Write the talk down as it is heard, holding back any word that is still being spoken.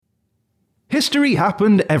History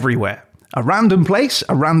happened everywhere. A random place,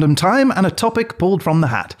 a random time, and a topic pulled from the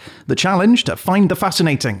hat. The challenge to find the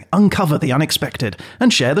fascinating, uncover the unexpected,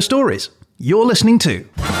 and share the stories. You're listening to...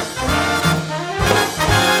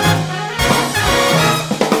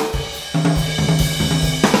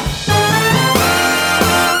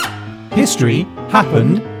 History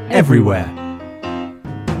happened everywhere.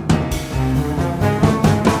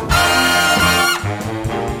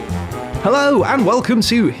 Hello and welcome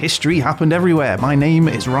to History Happened Everywhere. My name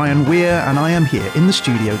is Ryan Weir and I am here in the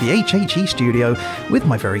studio, the HHE studio, with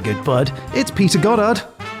my very good bud. It's Peter Goddard.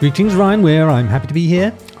 Greetings, Ryan Weir. I'm happy to be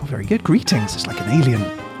here. Oh, very good. Greetings. It's like an alien.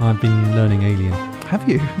 I've been learning Alien. Have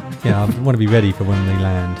you? Yeah, I want to be ready for when they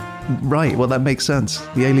land. Right, well that makes sense.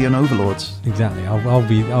 The alien overlords. Exactly. I want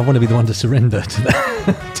to be the one to surrender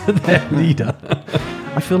to their leader.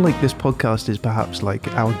 I feel like this podcast is perhaps like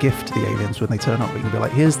our gift to the aliens when they turn up. We can be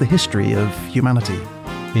like, here's the history of humanity.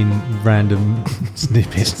 In random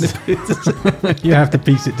snippets. You have to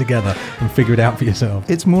piece it together and figure it out for yourself.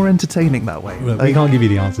 It's more entertaining that way. Look, we can't give you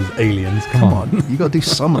the answers, aliens. Come on. You got to do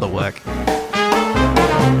some of the work.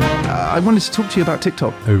 I wanted to talk to you about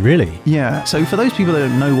TikTok. Oh, really? Yeah. So for those people that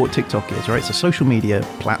don't know what TikTok is, right? It's a social media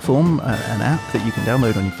platform, an app that you can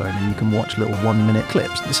download on your phone and you can watch little 1-minute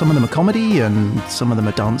clips. Some of them are comedy and some of them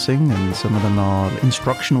are dancing and some of them are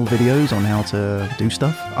instructional videos on how to do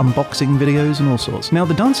stuff, unboxing videos and all sorts. Now,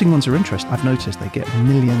 the dancing ones are interesting. I've noticed they get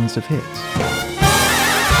millions of hits.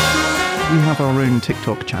 We have our own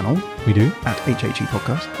TikTok channel. We do. At HHE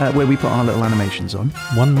Podcast, where we put our little animations on.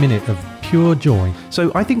 1 minute of pure joy.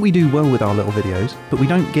 So I think we do well with our little videos, but we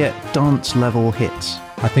don't get dance level hits.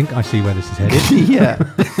 I think I see where this is headed. Yeah.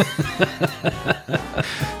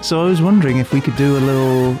 So I was wondering if we could do a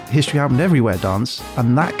little History Happened Everywhere dance,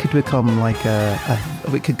 and that could become like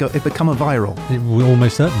it become a viral. It will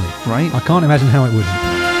almost certainly. Right? I can't imagine how it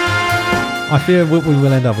wouldn't. I fear what we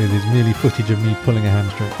will end up with is merely footage of me pulling a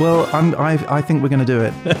hamstring. Well, I think we're going to do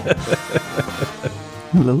it.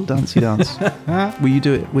 A little dancey dance. Will you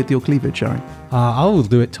do it with your cleavage showing? I will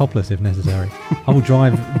do it topless if necessary. I will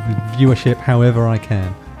drive viewership however I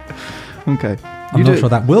can. Okay. I'm not sure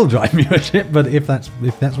that will drive viewership, but if that's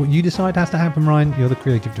what you decide has to happen, Ryan, you're the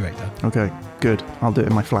creative director. Okay, good. I'll do it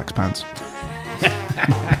in my flax pants.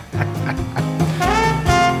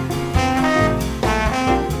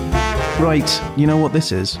 Right, you know what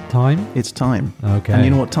this is? Time? It's time. Okay. And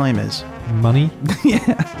you know what time is? Money?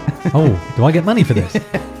 Yeah. Oh, do I get money for this?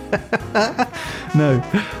 No.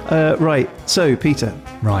 Right, so Peter.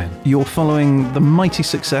 Ryan. You're following the mighty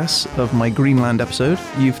success of my Greenland episode.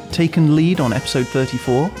 You've taken lead on episode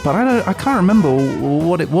 34, but I can't remember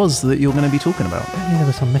what it was that you're going to be talking about. Maybe there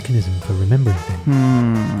was some mechanism for remembering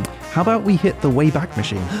things. How about we hit the Wayback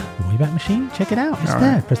Machine? The Wayback Machine? Check it out. It's All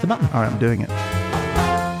there. right. Press the button. All right, I'm doing it.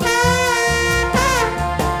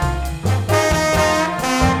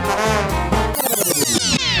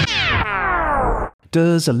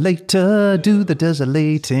 Desolator, do the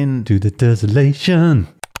desolating. Do the desolation.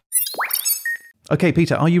 Okay,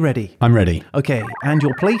 Peter, are you ready? I'm ready. Okay, and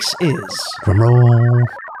your place is... Drum roll.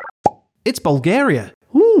 It's Bulgaria.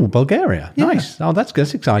 Ooh, Bulgaria. Yeah. Nice. Oh, that's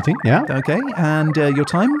exciting. Yeah. Okay, and your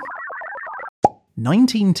time?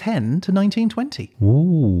 1910 to 1920.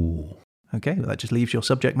 Ooh. Okay, well, that just leaves your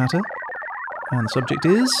subject matter. And the subject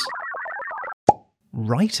is...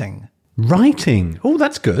 writing. Writing. Oh,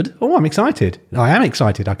 that's good. Oh, I'm excited. I am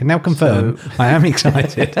excited. I can now confirm I am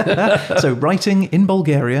excited. So, writing in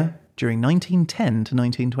Bulgaria during 1910 to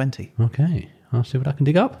 1920. Okay. I'll see what I can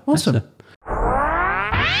dig up. Awesome.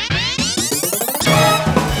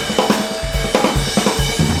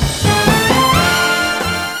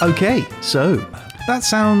 Okay, so that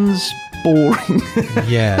sounds boring.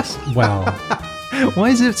 Yes. Well, why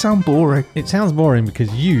does it sound boring? it sounds boring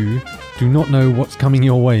because you do not know what's coming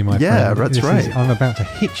your way, my friend. Yeah, that's right. I'm about to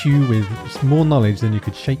hit you with more knowledge than you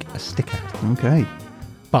could shake a stick at. Okay.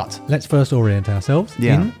 But let's first orient ourselves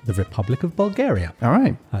in the Republic of Bulgaria. All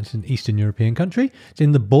right. It's an Eastern European country. It's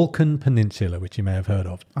in the Balkan Peninsula, which you may have heard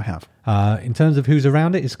of. I have. In terms of who's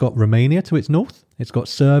around it, it's got Romania to its north. It's got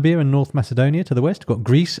Serbia and North Macedonia to the west. It's got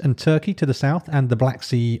Greece and Turkey to the south and the Black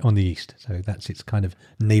Sea on the east. So that's its kind of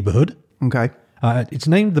neighbourhood. Okay.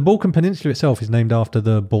 The Balkan Peninsula itself is named after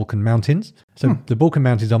the Balkan Mountains, So the Balkan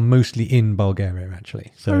Mountains are mostly in Bulgaria,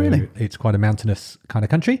 actually. So really? It's quite a mountainous kind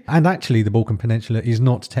of country. And actually, the Balkan Peninsula is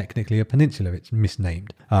not technically a peninsula. It's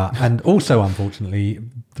misnamed. And also, unfortunately,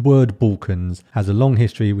 the word Balkans has a long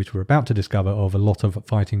history, which we're about to discover, of a lot of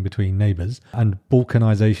fighting between neighbours. And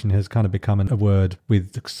Balkanization has kind of become a word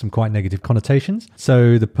with some quite negative connotations.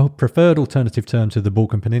 So the preferred alternative term to the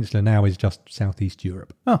Balkan Peninsula now is just Southeast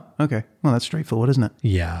Europe. Oh, okay. Well, that's straightforward, isn't it?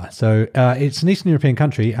 Yeah. So it's an Eastern European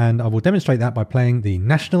country, and I will demonstrate that by playing the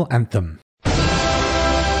national anthem.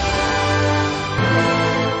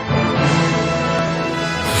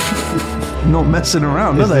 Not messing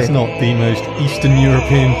around, are This they? is not the most Eastern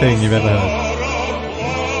European thing you've ever heard.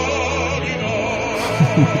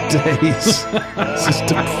 Days. This is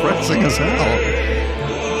depressing as hell.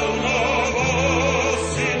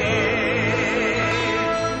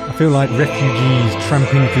 I feel like refugees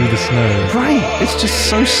tramping through the snow. Right. It's just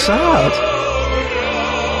so sad.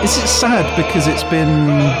 Is it sad because it's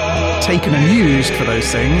been taken and used for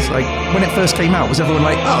those things? Like, when it first came out, was everyone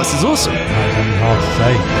like, oh, this is awesome? Hard to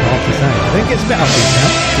say. Hard to say. I think it's a bit upbeat now.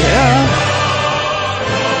 Yeah.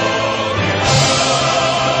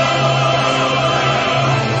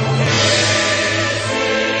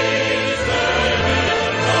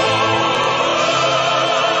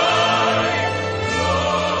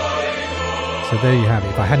 So there you have it.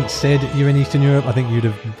 If I hadn't said you're in Eastern Europe, I think you'd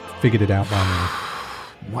have figured it out by now.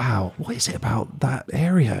 Wow. What is it about that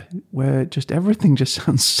area where just everything just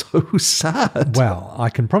sounds so sad? Well, I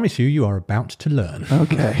can promise you are about to learn.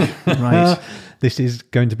 Okay. Right. This is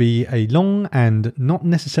going to be a long and not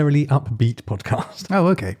necessarily upbeat podcast. Oh,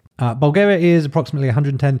 okay. Bulgaria is approximately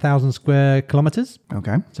 110,000 square kilometres.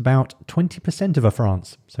 Okay. It's about 20% of a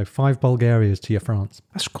France. So 5 Bulgarias to your France.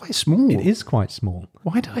 That's quite small. It is quite small.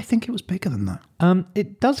 Why did I think it was bigger than that?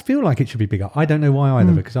 It does feel like it should be bigger. I don't know why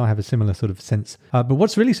either, because I have a similar sort of sense. But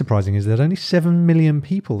what's really surprising is there's only 7 million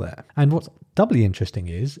people there. And what's doubly interesting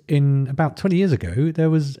is, in about 20 years ago, there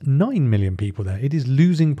was 9 million people there. It is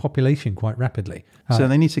losing population quite rapidly. So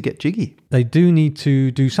they need to get jiggy. They do need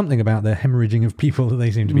to do something about the hemorrhaging of people that they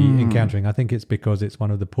seem to be encountering. I think it's because it's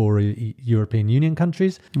one of the poorer European Union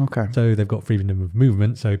countries. Okay. So they've got freedom of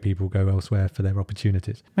movement, so people go elsewhere for their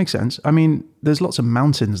opportunities. Makes sense. I mean, there's lots of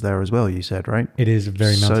mountains there as well, you said, right? It is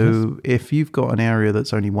very mountainous. So if you've got an area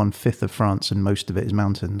that's only 1/5 of France and most of it is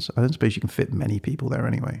mountains, I don't suppose you can fit many people there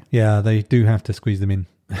anyway. Yeah, they do have to squeeze them in.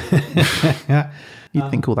 You'd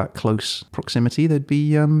think all that close proximity, they'd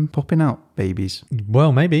be popping out babies.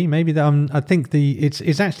 Well, maybe. I think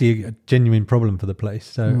it's actually a genuine problem for the place.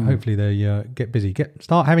 So hopefully they get busy,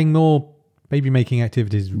 start having more baby making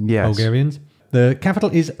activities. Yes. Bulgarians. The capital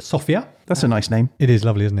is Sofia. That's a nice name. It is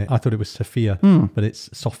lovely, isn't it? I thought it was Sofia, but it's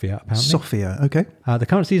Sofia apparently. Sofia, okay. The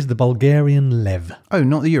currency is the Bulgarian lev. Oh,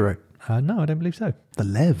 not the euro. No, I don't believe so. The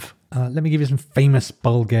lev. Let me give you some famous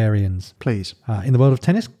Bulgarians. Please. In the world of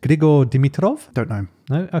tennis, Grigor Dimitrov. Don't know.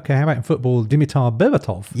 No? Okay, how about in football, Dimitar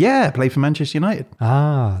Berbatov? Yeah, played for Manchester United.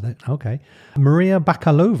 Okay. Maria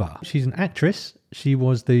Bakalova. She's an actress. She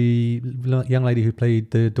was the young lady who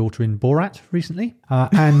played the daughter in Borat recently.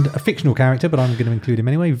 And a fictional character, but I'm going to include him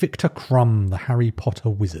anyway, Victor Krum, the Harry Potter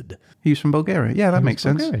wizard. He's from Bulgaria. Yeah, that makes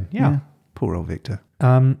sense. Bulgarian, yeah. Poor old Victor.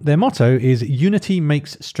 Their motto is unity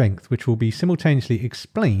makes strength, which will be simultaneously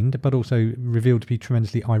explained, but also revealed to be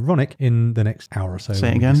tremendously ironic in the next hour or so. Say it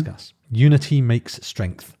when we again. discuss. Unity makes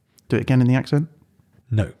strength. Do it again in the accent.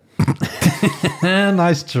 No.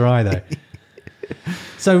 Nice try, though.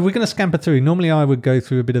 So we're going to scamper through. Normally I would go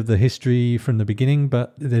through a bit of the history from the beginning,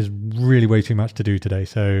 but there's really way too much to do today.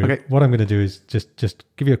 So what I'm going to do is just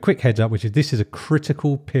give you a quick heads up, which is this is a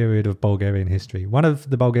critical period of Bulgarian history. One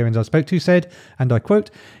of the Bulgarians I spoke to said, and I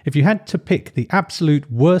quote, "If you had to pick the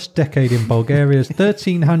absolute worst decade in Bulgaria's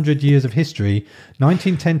 1300 years of history,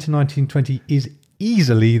 1910 to 1920 is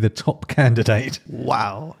easily the top candidate."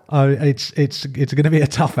 Wow. It's going to be a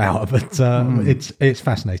tough hour, but it's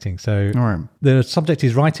fascinating. So All right. the subject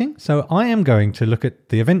is writing. So I am going to look at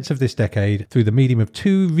the events of this decade through the medium of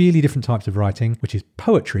 2 really different types of writing, which is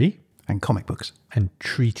poetry And comic books. and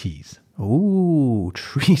treatise. Ooh,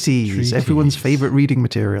 treaties. Everyone's favourite reading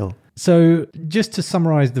material. So just to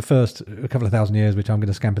summarize the first couple of thousand years, which I'm going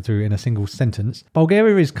to scamper through in a single sentence,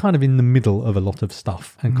 Bulgaria is kind of in the middle of a lot of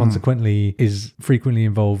stuff and consequently is frequently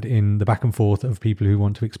involved in the back and forth of people who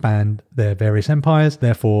want to expand their various empires.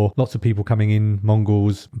 Therefore, lots of people coming in,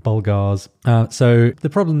 Mongols, Bulgars. So the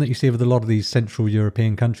problem that you see with a lot of these Central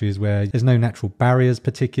European countries where there's no natural barriers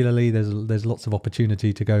particularly, there's lots of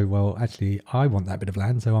opportunity to go, well, actually, I want that bit of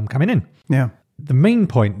land, so I'm coming in. Yeah. The main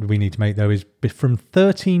point we need to make, though, is from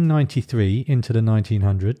 1393 into the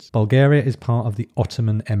 1900s, Bulgaria is part of the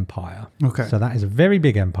Ottoman Empire. Okay. So that is a very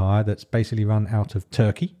big empire that's basically run out of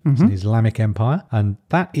Turkey. It's an Islamic empire, and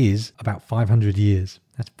that is about 500 years.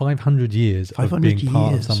 That's 500 years 500 of being part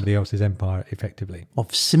of years. somebody else's empire, effectively. Of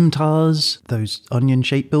scimitas, those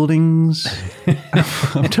onion-shaped buildings.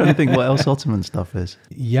 I'm trying to think what else Ottoman stuff is.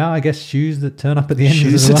 Yeah, I guess shoes that turn up at the end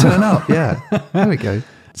Shoes as to well. turn up, yeah. There we go.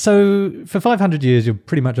 So for 500 years, you're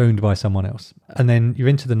pretty much owned by someone else. And then you're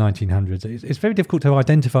into the 1900s. It's very difficult to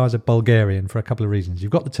identify as a Bulgarian for a couple of reasons.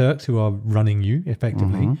 You've got the Turks who are running you,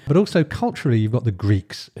 effectively. But also culturally, you've got the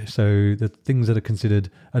Greeks. So the things that are considered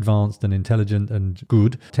advanced and intelligent and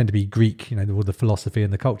good tend to be Greek, all the philosophy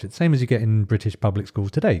and the culture. Same as you get in British public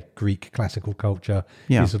schools today. Greek classical culture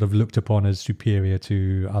is sort of looked upon as superior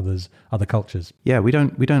to other cultures. Yeah, we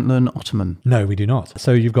don't learn Ottoman. No, we do not.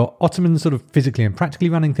 So you've got Ottomans sort of physically and practically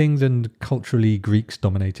running things, and culturally Greeks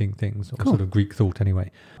dominating things, or sort of Greek thought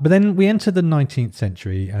anyway. But then we enter the 19th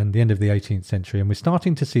century and the end of the 18th century, and we're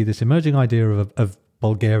starting to see this emerging idea of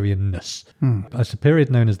Bulgarianness. It's a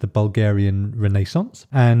period known as the Bulgarian Renaissance.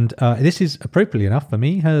 And this is, appropriately enough for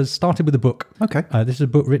me, has started with a book. Okay. This is a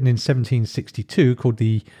book written in 1762 called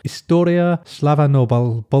the Historia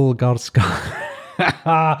Slavano-Bulgarska.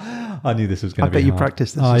 I knew this was going to be I bet you hard.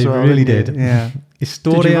 practiced this I as well. really didn't did. you? Yeah.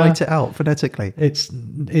 Historia. Did you write it out phonetically? It's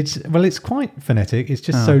quite phonetic. It's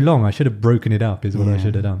just so long. I should have broken it up, is what I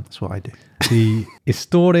should have done. That's what I do. The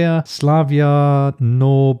Historia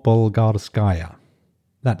Slavia-no-Bulgarskaya.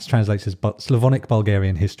 That translates as Slavonic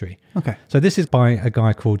Bulgarian history. Okay. So this is by a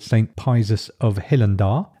guy called Saint Pisus of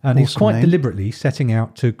Hilandar, and he's Awesome quite name. deliberately setting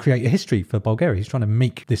out to create a history for Bulgaria. He's trying to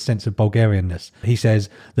make this sense of Bulgarianness. He says,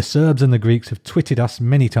 the Serbs and the Greeks have twitted us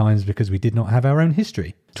many times because we did not have our own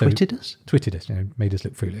history. So, Twitted us? Twitted us, made us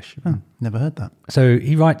look foolish. Oh, never heard that. So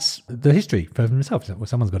he writes the history for himself. So, well,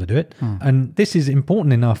 someone's got to do it. And this is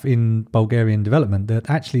important enough in Bulgarian development that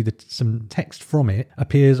actually some text from it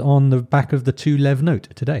appears on the back of the 2 Lev note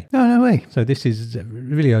today. No way. So this is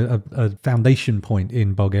really a foundation point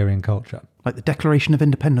in Bulgarian culture. Like the Declaration of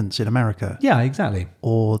Independence in America. Yeah, exactly.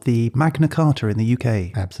 Or the Magna Carta in the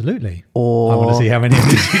UK. Absolutely. Or I want to see how many of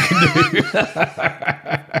these you can do.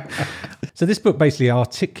 So this book basically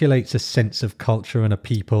articulates a sense of culture and a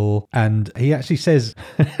people. And he actually says,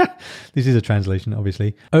 this is a translation,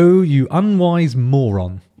 obviously. "Oh, you unwise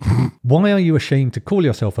moron. Why are you ashamed to call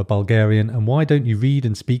yourself a Bulgarian, and why don't you read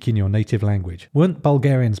and speak in your native language? Weren't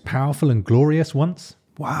Bulgarians powerful and glorious once?"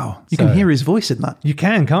 Wow. You can hear his voice in that. You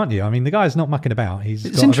can, can't you? I mean, the guy's not mucking about. He's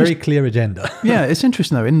got a very clear agenda. Yeah, it's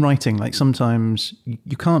interesting though. In writing, like sometimes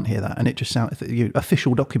you can't hear that, and it just sounds.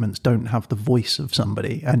 Official documents don't have the voice of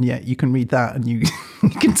somebody, and yet you can read that, and you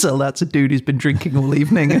can tell that's a dude who's been drinking all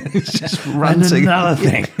evening. And he's just ranting. And another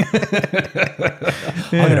thing,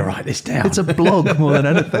 I'm going to write this down. It's a blog more than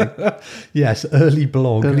anything. Yes, early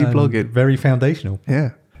blog, Early blogging. very foundational.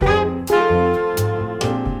 Yeah.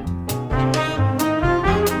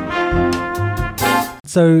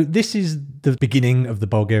 So this is the beginning of the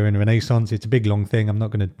Bulgarian Renaissance. It's a big, long thing. I'm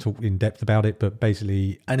not going to talk in depth about it, but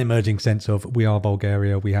basically an emerging sense of we are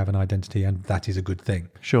Bulgaria, we have an identity, and that is a good thing.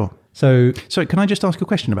 Sure. So can I just ask a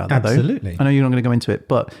question about that, though? Absolutely. I know you're not going to go into it,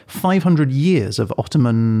 but 500 years of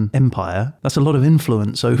Ottoman Empire, that's a lot of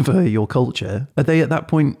influence over your culture. Are they at that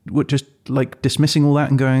point just like dismissing all that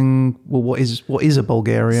and going, well, what is a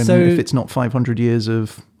Bulgarian if it's not 500 years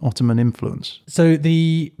of Ottoman influence? So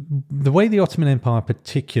the way the Ottoman Empire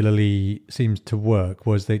particularly seems to work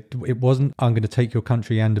was that it wasn't, I'm going to take your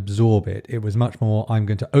country and absorb it. It was much more, I'm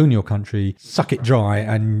going to own your country, suck it dry,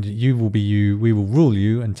 and you will be you, we will rule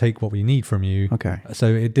you and take what we need from you. Okay.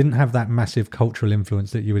 So it didn't have that massive cultural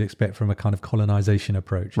influence that you would expect from a kind of colonization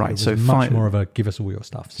approach. Right. It was So much more of a give us all your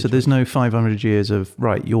stuff situation. So there's no 500 years of,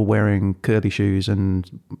 right, you're wearing curly shoes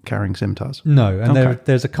and carrying scimitars. No, and Okay.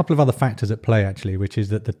 there's a couple of other factors at play, actually, which is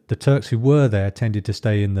that the Turks who were there tended to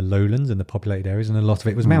stay in the lowlands and the populated areas, and a lot of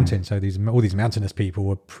it was mountain. So all these mountainous people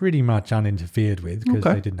were pretty much uninterfered with because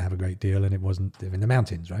Okay. they didn't have a great deal, and it wasn't in the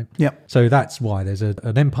mountains, right? Yep. So that's why there's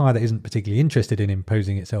an empire that isn't particularly interested in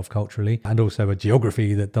imposing itself culturally, and also a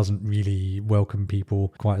geography that doesn't really welcome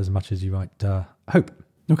people quite as much as you might hope.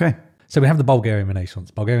 Okay. So we have the Bulgarian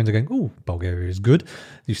Renaissance. Bulgarians are going, oh, Bulgaria is good.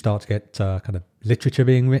 You start to get kind of literature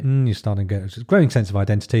being written. You start to get a growing sense of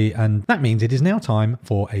identity. And that means it is now time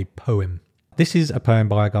for a poem. This is a poem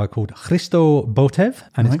by a guy called Hristo Botev,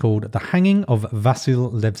 and it's called The Hanging of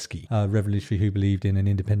Vasil Levski, a revolutionary who believed in an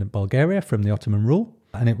independent Bulgaria from the Ottoman rule.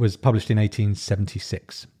 And it was published in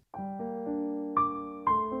 1876.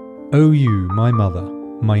 O you, my mother,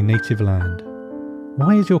 my native land,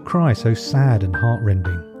 why is your cry so sad and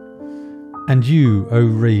heartrending? And you, O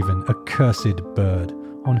raven, accursed bird,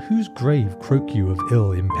 on whose grave croak you of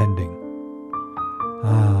ill impending?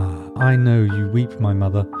 Ah, I know you weep, my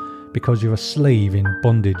mother, because you're a slave in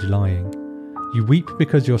bondage lying. You weep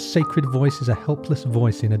because your sacred voice is a helpless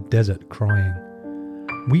voice in a desert crying.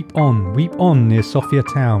 Weep on near Sofia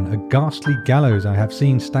town, a ghastly gallows I have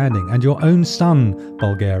seen standing, and your own son,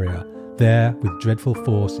 Bulgaria, there with dreadful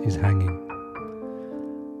force is hanging.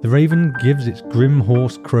 The raven gives its grim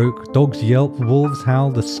hoarse croak, dogs yelp, wolves howl,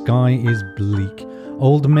 the sky is bleak.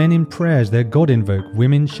 Old men in prayers their God invoke,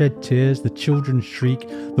 women shed tears, the children shriek,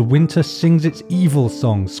 the winter sings its evil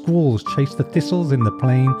song, squalls chase the thistles in the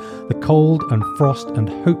plain, the cold and frost and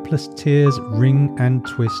hopeless tears wring and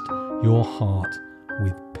twist your heart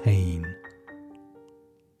with pain.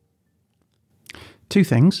 Two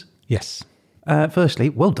things. Yes. Firstly,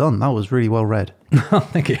 well done. That was really well read.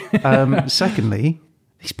 Thank you. Secondly,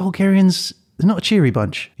 these Bulgarians, they're not a cheery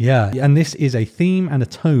bunch. Yeah, and this is a theme and a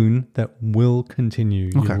tone that will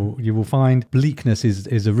continue. Okay. You will find bleakness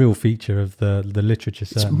is a real feature of the literature.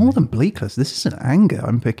 It's Certainly. more than bleakness. This is an anger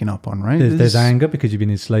I'm picking up on, right? There's anger because you've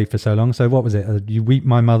been enslaved for so long. So what was it? You weep,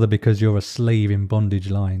 my mother, because you're a slave in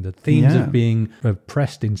bondage lying. The themes of being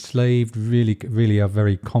oppressed, enslaved, really are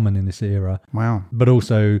very common in this era. Wow. But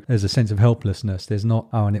also there's a sense of helplessness. There's not,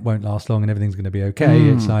 and it won't last long and everything's going to be okay.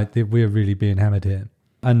 It's like we're really being hammered here.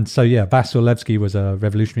 And so, Vasil Levski was a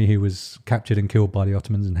revolutionary who was captured and killed by the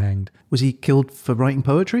Ottomans and hanged. Was he killed for writing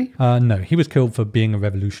poetry? No, he was killed for being a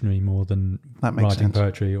revolutionary more than That makes writing sense.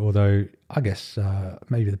 poetry, although I guess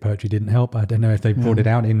maybe the poetry didn't help. I don't know if they brought it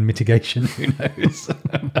out in mitigation. Who knows?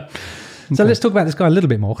 So let's talk about this guy a little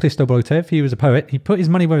bit more. Hristo Botev, he was a poet. He put his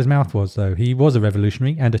money where his mouth was, though. He was a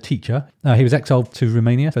revolutionary and a teacher. He was exiled to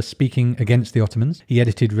Romania for speaking against the Ottomans. He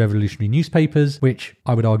edited revolutionary newspapers, which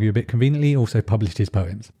I would argue a bit conveniently also published his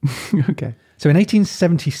poems. Okay. So in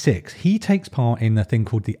 1876, he takes part in a thing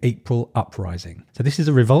called the April Uprising. So this is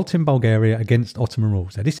a revolt in Bulgaria against Ottoman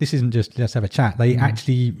rule. So this isn't just let's have a chat. They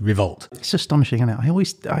actually revolt. It's astonishing, isn't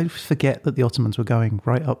it? I forget that the Ottomans were going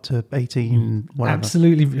right up to 18 whatever.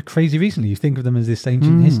 Absolutely crazy recently. You think of them as this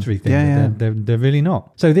ancient history thing. But they're really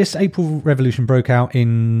not. So this April Revolution broke out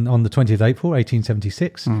on the 20th of April,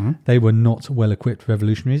 1876. They were not well-equipped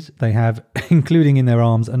revolutionaries. They have, including in their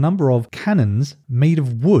arms, a number of cannons made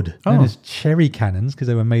of wood, known as cherry cannons, because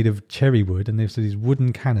they were made of cherry wood, and there's these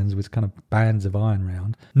wooden cannons with kind of bands of iron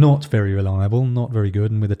round. Not very reliable, not very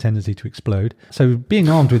good, and with a tendency to explode. So being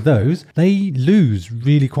armed with those, they lose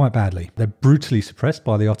really quite badly. They're brutally suppressed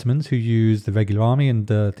by the Ottomans, who use the regular army and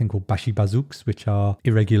the thing called Bashi Bazouks, which are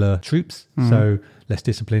irregular troops. So less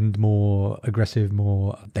disciplined, more aggressive,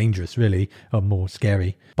 more dangerous, really, or more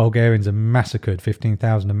scary. Bulgarians are massacred.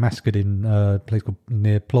 15,000 are massacred in a place called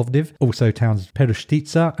near Plovdiv. Also towns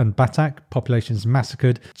Perushtica and Batak, populations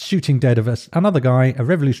massacred. Shooting dead of another guy, a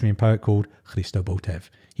revolutionary poet called Hristo Botev.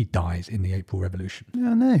 He dies in the April Revolution.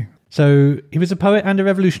 Yeah, no. So he was a poet and a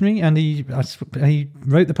revolutionary, and he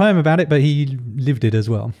wrote the poem about it, but he lived it as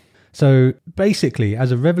well. So basically,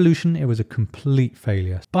 as a revolution, it was a complete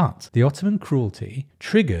failure. But the Ottoman cruelty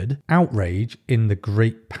triggered outrage in the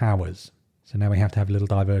great powers. So now we have to have a little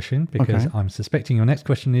diversion, because I'm suspecting your next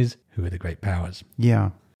question is, who are the great powers?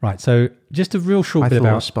 Yeah. Right, so just a real short I bit thought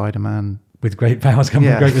about... Spider-Man. With great powers come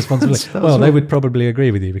great responsibility. Well, they would probably agree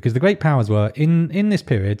with you, because the great powers were, in this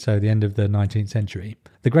period, so the end of the 19th century,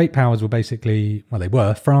 the great powers were basically, they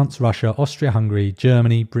were France, Russia, Austria-Hungary,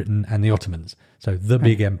 Germany, Britain, and the Ottomans. So the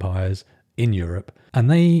big empires in Europe. And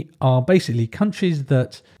they are basically countries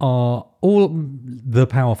that are all the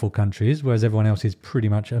powerful countries, whereas everyone else is pretty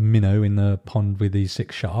much a minnow in the pond with these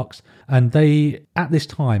 6 sharks. And they, at this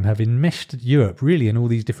time, have enmeshed Europe really in all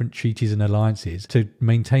these different treaties and alliances to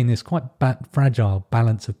maintain this quite fragile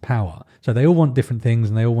balance of power. So they all want different things,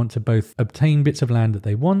 and they all want to both obtain bits of land that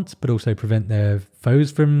they want, but also prevent their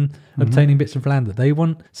foes from obtaining bits of land that they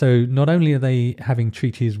want. So not only are they having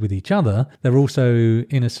treaties with each other, they're also,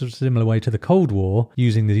 in a sort of similar way to the Cold War,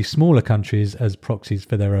 using these smaller countries as proxies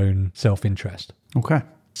for their own self-interest. Okay.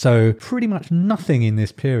 So pretty much nothing in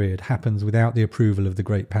this period happens without the approval of the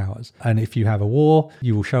great powers. And if you have a war,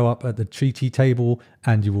 you will show up at the treaty table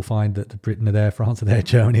and you will find that Britain are there, France are there,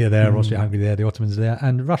 Germany are there, Austria-Hungary are there, the Ottomans are there,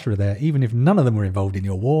 and Russia are there, even if none of them were involved in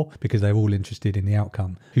your war, because they're all interested in the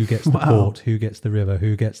outcome. Who gets the port, who gets the river,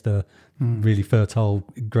 who gets the really fertile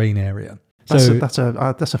grain area.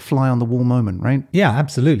 That's a fly on the wall moment, right? Yeah,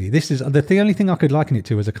 absolutely. This is the only thing I could liken it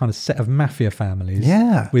to is a kind of set of mafia families.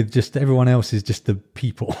 Yeah. With just everyone else is just the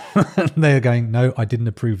people. They're going, no, I didn't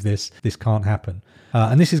approve this. This can't happen.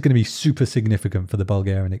 And this is going to be super significant for the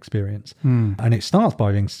Bulgarian experience. And it starts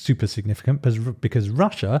by being super significant because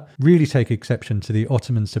Russia really take exception to the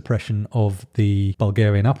Ottoman suppression of the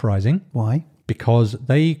Bulgarian uprising. Why? Because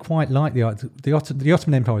they quite like the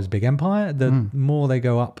Ottoman Empire is a big empire. The more they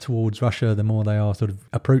go up towards Russia, the more they are sort of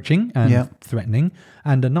approaching and threatening.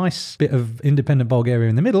 And a nice bit of independent Bulgaria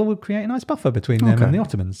in the middle would create a nice buffer between them and the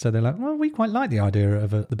Ottomans. So they're like, well, we quite like the idea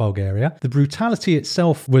of the Bulgaria. The brutality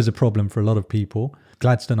itself was a problem for a lot of people.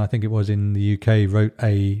 Gladstone, I think it was in the UK, wrote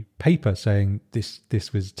a paper saying this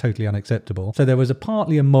was totally unacceptable. So there was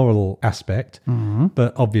partly a moral aspect,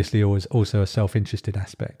 but obviously always also a self-interested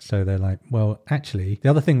aspect. So they're like, well, actually, the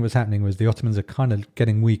other thing that was happening was the Ottomans are kind of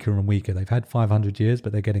getting weaker and weaker. They've had 500 years,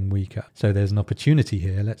 but they're getting weaker. So there's an opportunity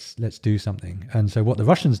here. Let's do something. And so what the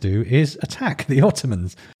Russians do is attack the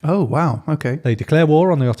Ottomans. Oh, wow. Okay. They declare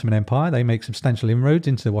war on the Ottoman Empire. They make substantial inroads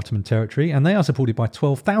into the Ottoman territory, and they are supported by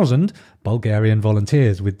 12,000 Bulgarian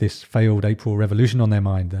volunteers with this failed April Revolution on their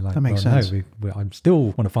mind. They're like, that makes sense. No, I still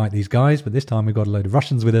want to fight these guys, but this time we've got a load of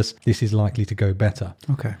Russians with us. This is likely to go better.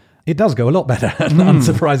 Okay. It does go a lot better,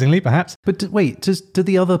 unsurprisingly, perhaps. But do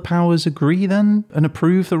the other powers agree then and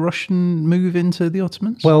approve the Russian move into the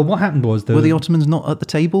Ottomans? Well, what happened was... Were the Ottomans not at the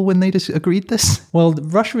table when they agreed this? Well,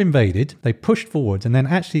 Russia invaded, they pushed forwards, and then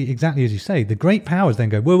actually, exactly as you say, the great powers then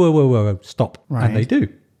go, whoa, stop. Right. And they do.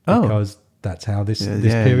 Because that's how this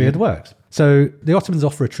period works. So the Ottomans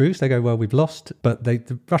offer a truce. They go, well, we've lost, but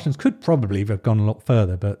the Russians could probably have gone a lot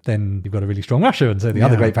further, but then you've got a really strong Russia, and so the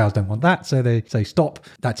other great powers don't want that. So they say, stop,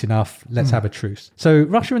 that's enough, let's have a truce. So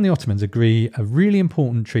Russia and the Ottomans agree a really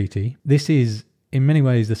important treaty. This is, in many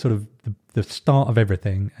ways, the sort of the start of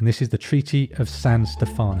everything, and this is the Treaty of San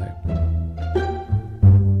Stefano.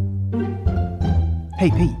 Hey,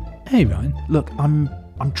 Pete. Hey, Ryan. Look, I'm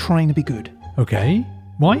trying to be good. Okay.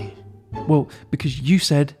 Why? Well, because you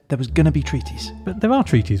said there was going to be treaties. But there are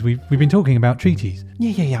treaties. We've been talking about treaties.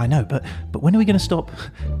 Yeah, I know. But when are we going to stop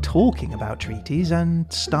talking about treaties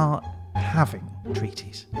and start having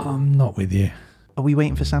treaties? I'm not with you. Are we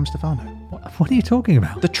waiting for San Stefano? What are you talking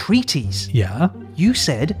about? The treaties. Yeah? You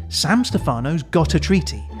said San Stefano's got a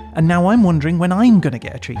treaty, and now I'm wondering when I'm going to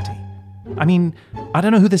get a treaty. I mean, I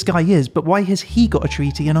don't know who this guy is, but why has he got a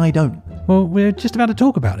treaty and I don't? Well, we're just about to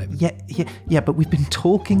talk about it. Yeah, but we've been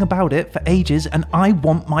talking about it for ages, and I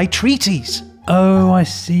want my treaties. Oh, I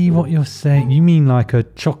see what you're saying. You mean like a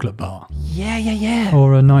chocolate bar? Yeah.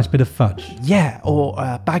 Or a nice bit of fudge? Yeah, or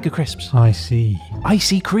a bag of crisps. I see.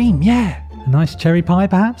 Icy cream, yeah. A nice cherry pie,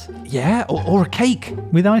 perhaps? Yeah, or a cake.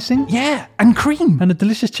 With icing? Yeah, and cream. And a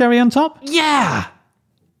delicious cherry on top? Yeah!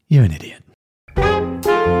 You're an idiot.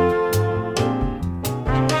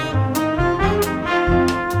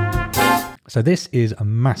 So this is a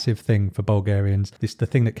massive thing for Bulgarians. This is the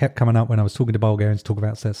thing that kept coming up when I was talking to Bulgarians, talk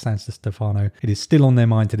about San Stefano. It is still on their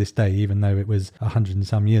mind to this day, even though it was 100 and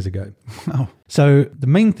some years ago. Oh. So the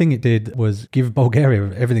main thing it did was give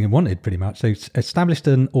Bulgaria everything it wanted, pretty much. So it established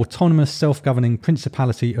an autonomous, self-governing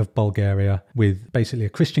Principality of Bulgaria with basically a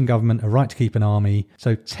Christian government, a right to keep an army.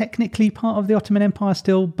 So technically part of the Ottoman Empire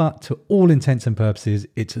still, but to all intents and purposes,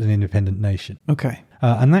 it's an independent nation. Okay.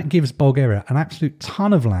 And that gives Bulgaria an absolute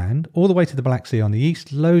ton of land, all the way to the Black Sea on the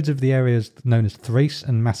east, loads of the areas known as Thrace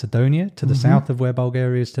and Macedonia to the south of where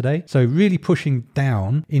Bulgaria is today. So really pushing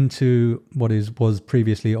down into what was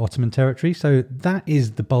previously Ottoman territory. So that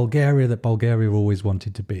is the Bulgaria that Bulgaria always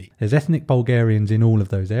wanted to be. There's ethnic Bulgarians in all of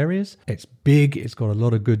those areas. It's big. It's got a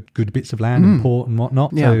lot of good bits of land and port and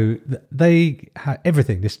whatnot. Yeah. So they have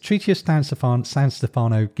everything. This Treaty of San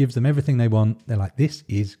Stefano gives them everything they want. They're like, this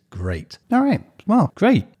is great. All right. Well,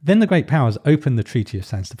 great. Then the great powers open the Treaty of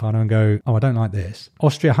San Stefano and go, oh, I don't like this.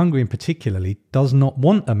 Austria-Hungary particularly does not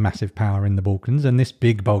want a massive power in the Balkans, and this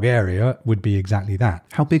big Bulgaria would be exactly that.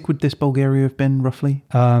 How big would this Bulgaria have been, roughly,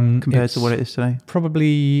 compared to what it is today?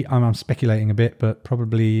 Probably, I'm speculating a bit, but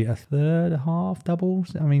probably a third, a half, double.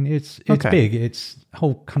 I mean, it's big. It's a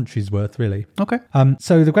whole country's worth, really. Okay.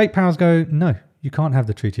 So the great powers go, no. You can't have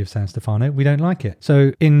the Treaty of San Stefano. We don't like it.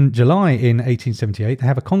 So in July in 1878, they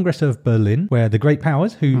have a Congress of Berlin where the great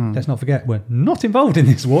powers, who, let's not forget, were not involved in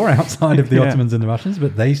this war outside of the Ottomans and the Russians,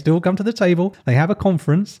 but they still come to the table. They have a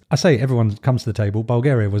conference. I say everyone comes to the table.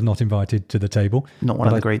 Bulgaria was not invited to the table. Not one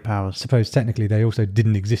of the great powers. Suppose technically they also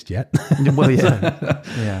didn't exist yet. Well,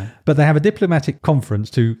 yeah. But they have a diplomatic conference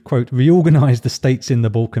to, quote, reorganize the states in the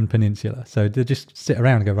Balkan Peninsula. So they just sit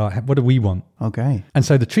around and go, right, what do we want? Okay. And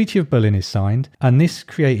so the Treaty of Berlin is signed. And this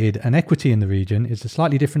created an equity in the region. It's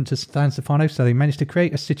slightly different to San Stefano. So they managed to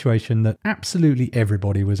create a situation that absolutely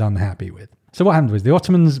everybody was unhappy with. So what happened was the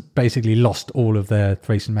Ottomans basically lost all of their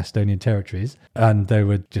Thracian Macedonian territories, and they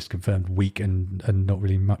were just confirmed weak and not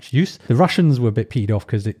really much use. The Russians were a bit peed off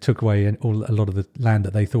because it took away a lot of the land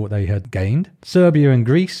that they thought they had gained. Serbia and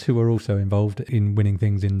Greece, who were also involved in winning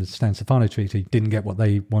things in the San Stefano Treaty, didn't get what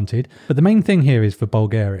they wanted. But the main thing here is for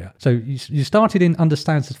Bulgaria. So you started in under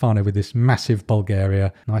San Stefano with this massive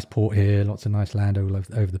Bulgaria, nice port here, lots of nice land all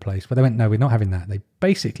over the place. But they went, no, we're not having that. They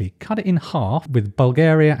basically cut it in half with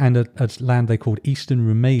Bulgaria and a land they called Eastern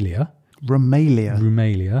Rumelia.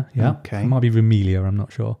 Rumelia, yeah. Okay. It might be Rumelia, I'm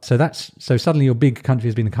not sure. So suddenly your big country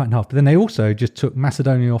has been cut in half. But then they also just took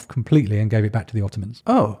Macedonia off completely and gave it back to the Ottomans.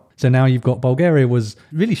 Oh. So now you've got Bulgaria was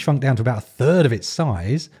really shrunk down to about a third of its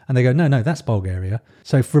size. And they go, no, that's Bulgaria.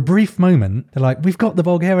 So for a brief moment, they're like, we've got the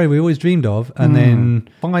Bulgaria we always dreamed of. And then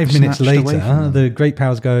 5 minutes later, the great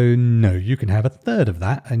powers go, no, you can have a third of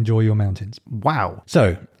that. Enjoy your mountains. Wow.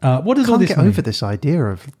 So what does all this mean? Can't get over this idea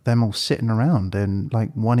of them all sitting around in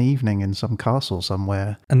like one evening in some castle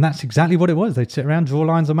somewhere. And that's exactly what it was. They'd sit around, draw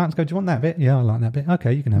lines on maps, go, do you want that bit? Yeah, I like that bit.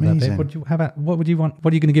 Okay, you can have Amazing. that bit. What would you want?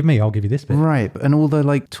 What are you going to give me? I'll give you this bit. Right. And all the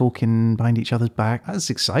like talking behind each other's back. That's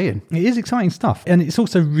exciting. It is exciting stuff. And it's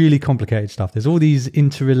also really complicated stuff. There's all these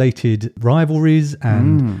interrelated rivalries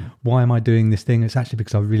and why am I doing this thing? It's actually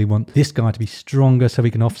because I really want this guy to be stronger so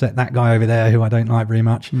we can offset that guy over there who I don't like very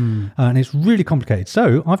much. And it's really complicated.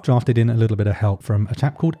 So I've drafted in a little bit of help from a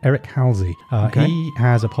chap called Eric Halsey. Okay. He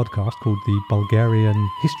has a podcast called the Bulgarian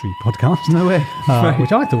History Podcast. No way.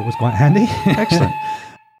 Which I thought was quite handy. Excellent.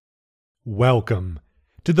 Welcome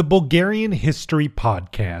to the Bulgarian History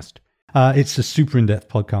Podcast. It's a super in-depth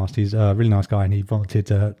podcast. He's a really nice guy and he volunteered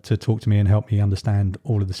to talk to me and help me understand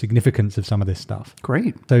all of the significance of some of this stuff.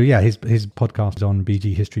 Great. So yeah, his podcast is on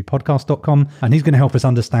bghistorypodcast.com and he's going to help us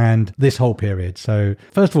understand this whole period. So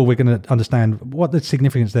first of all, we're going to understand what the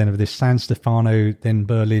significance then of this San Stefano, then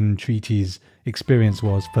Berlin treaties experience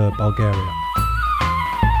was for Bulgaria.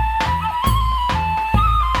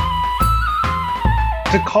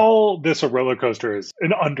 To call this a roller coaster is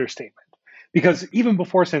an understatement. Because even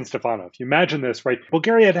before San Stefano, if you imagine this, right,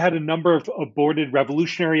 Bulgaria had had a number of aborted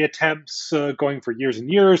revolutionary attempts going for years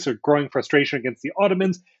and years, or growing frustration against the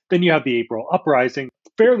Ottomans. Then you have the April Uprising,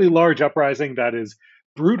 fairly large uprising that is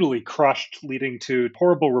brutally crushed, leading to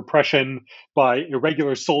horrible repression by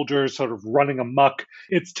irregular soldiers sort of running amok.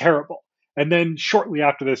 It's terrible. And then shortly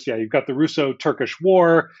after this, you've got the Russo-Turkish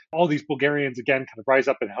War. All these Bulgarians, again, kind of rise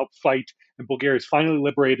up and help fight. And Bulgaria is finally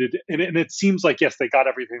liberated. And it seems like, yes, they got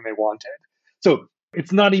everything they wanted. So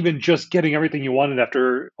it's not even just getting everything you wanted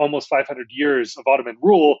after almost 500 years of Ottoman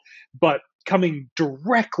rule, but coming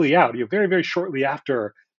directly out, very, very shortly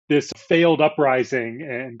after this failed uprising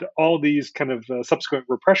and all these kind of subsequent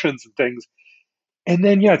repressions and things. And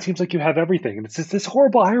then, it seems like you have everything. And it's just this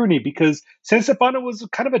horrible irony because San Stefano was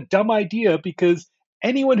kind of a dumb idea because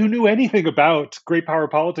anyone who knew anything about great power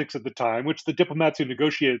politics at the time, which the diplomats who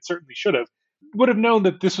negotiated certainly should have, would have known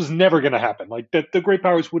that this was never going to happen. Like that the great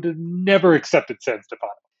powers would have never accepted San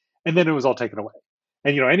Stefano. And then it was all taken away.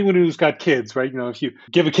 And, anyone who's got kids, right, if you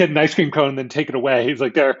give a kid an ice cream cone and then take it away, it's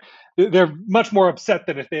like they're much more upset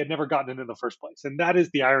than if they had never gotten it in the first place. And that is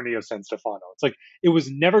the irony of San Stefano. It's like it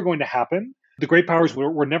was never going to happen. The great powers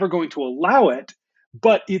were never going to allow it,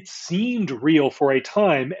 but it seemed real for a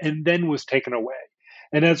time and then was taken away.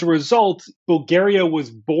 And as a result, Bulgaria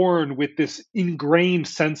was born with this ingrained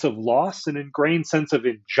sense of loss, an ingrained sense of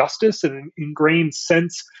injustice, and an ingrained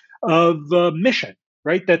sense of mission,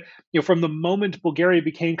 right? That, from the moment Bulgaria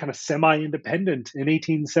became kind of semi-independent in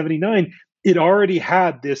 1879, it already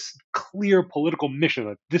had this clear political mission.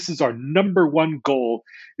 That this is our number one goal,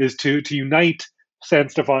 is to unite San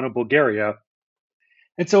Stefano, Bulgaria.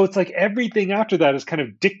 And so it's like everything after that is kind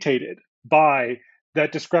of dictated by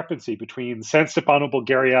that discrepancy between San Stefano,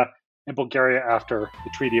 Bulgaria, and Bulgaria after the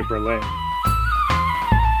Treaty of Berlin.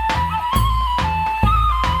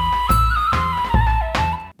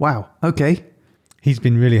 Wow. Okay. He's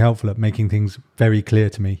been really helpful at making things very clear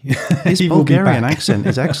to me. His Bulgarian accent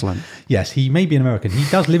is excellent. Yes, he may be an American. He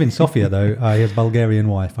does live in Sofia, though. He has a Bulgarian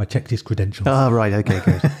wife. I checked his credentials. Oh, right. Okay,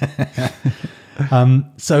 good.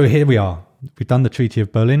 So here we are. we've done the Treaty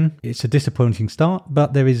of Berlin. It's a disappointing start,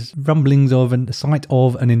 but there is rumblings of a sight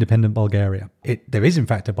of an independent Bulgaria. There is, in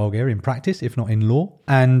fact, a Bulgaria in practice, if not in law.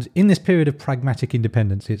 And in this period of pragmatic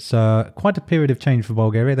independence, it's quite a period of change for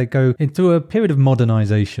Bulgaria. They go into a period of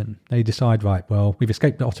modernization. They decide, right, well, we've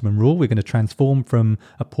escaped the Ottoman rule. We're going to transform from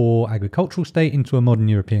a poor agricultural state into a modern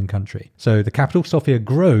European country. So the capital, Sofia,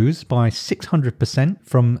 grows by 600%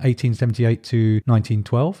 from 1878 to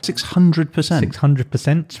 1912. 600%?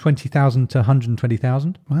 600%, 20,000 to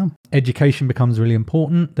 120,000. Wow. Education becomes really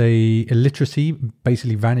important. The illiteracy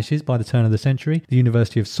basically vanishes by the turn of the century. The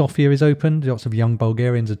University of Sofia is opened. Lots of young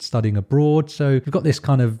Bulgarians are studying abroad. So we've got this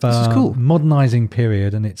kind of This is cool. modernizing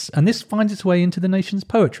period, and this finds its way into the nation's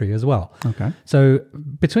poetry as well. Okay. So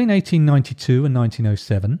between 1892 and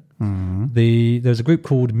 1907, there's a group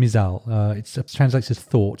called Mizal. It translates as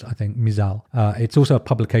thought, I think, Mizal. It's also a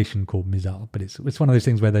publication called Mizal, but it's one of those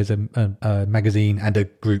things where there's a magazine and a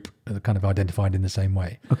group kind of identified in the same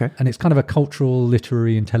way. Okay. And it's kind of a cultural,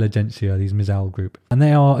 literary intelligentsia, these Mizal group. And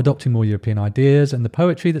they are adopting more European ideas, and the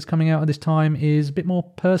poetry that's coming out at this time is a bit more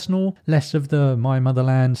personal, less of the my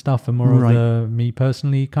motherland stuff and more of the me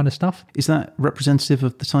personally kind of stuff. Is that representative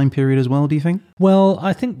of the time period as well, do you think? Well,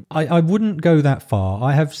 I think I wouldn't go that far.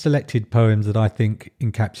 I have selected poems that I think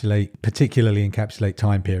particularly encapsulate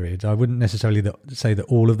time periods. I wouldn't necessarily say that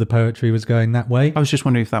all of the poetry was going that way. I was just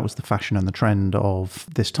wondering if that was the fashion and the trend of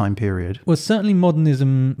this time period. Well, certainly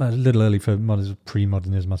modernism, a little early for modernism,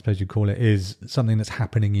 pre-modernism, I suppose you'd call it, is something that's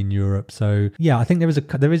happening in Europe. So yeah, I think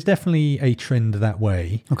there is definitely a trend that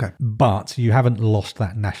way. Okay. But you haven't lost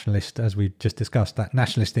that nationalist, as we just discussed. That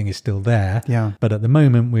nationalist thing is still there. Yeah. But at the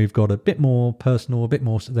moment, we've got a bit more personal, a bit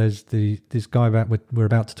more. There's this guy we're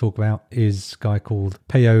about to talk about is a guy called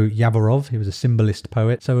Peyo Yavorov. He was a symbolist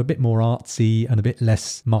poet, so a bit more artsy and a bit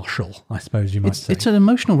less martial, I suppose you might say. It's an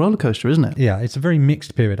emotional roller coaster, isn't it? Yeah, it's a very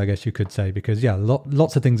mixed period, I guess you could say, because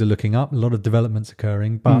lots of things are looking up, a lot of developments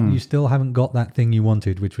occurring, but you still haven't got that thing you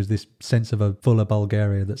wanted, which was this sense of a fuller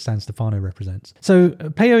Bulgaria that San Stefano represents. So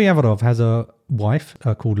Peyo Yavorov has a wife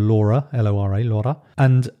called Laura, Lora, Laura,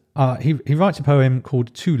 and he writes a poem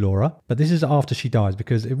called To Laura, but this is after she dies,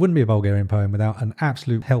 because it wouldn't be a Bulgarian poem without an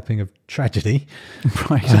absolute helping of tragedy.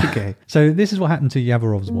 Right, okay. So this is what happened to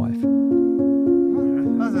Yavorov's wife.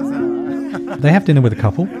 They have dinner with a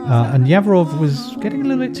couple, and Yavorov was getting a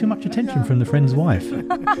little bit too much attention from the friend's wife.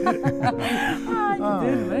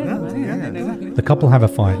 The couple have a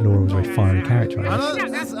fight. Laura was a very fiery character, I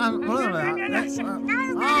guess.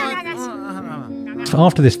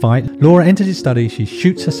 After this fight, Laura enters his study. She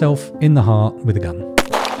shoots herself in the heart with a gun.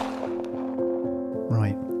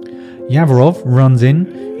 Right. Yavorov runs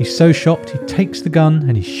in. He's so shocked, he takes the gun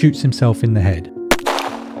and he shoots himself in the head.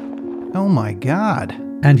 Oh my God.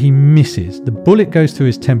 And he misses. The bullet goes through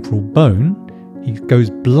his temporal bone. He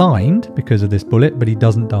goes blind because of this bullet, but he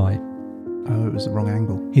doesn't die. Oh, it was the wrong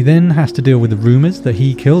angle. He then has to deal with the rumours that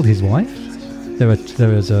he killed his wife. There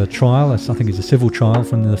is a trial, I think it's a civil trial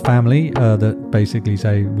from the family that basically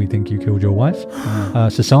say, we think you killed your wife.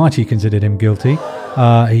 Society considered him guilty.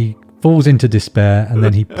 He falls into despair, and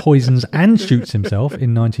then he poisons and shoots himself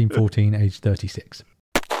in 1914, aged 36.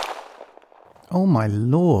 Oh my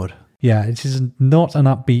Lord. Yeah, this is not an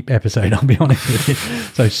upbeat episode, I'll be honest with you.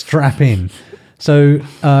 So strap in. So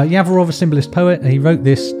Yavorov, a symbolist poet, he wrote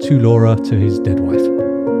this to Laura, to his dead wife.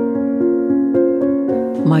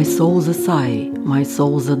 My soul's a sigh, my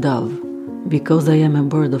soul's a dove, because I am a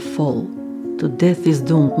bird of fall. To death is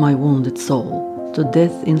doomed my wounded soul, to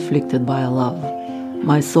death inflicted by a love.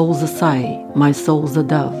 My soul's a sigh, my soul's a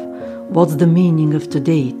dove. What's the meaning of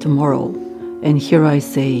today, tomorrow? And here I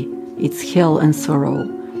say, it's hell and sorrow,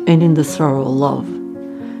 and in the sorrow love.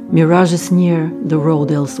 Mirages near, the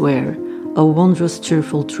road elsewhere, a wondrous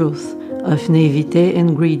cheerful truth of naivete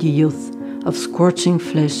and greedy youth, of scorching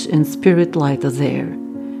flesh and spirit light as air.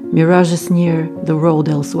 Mirages near, the road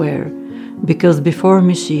elsewhere, because before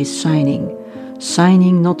me she is shining,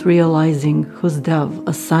 shining not realizing whose dove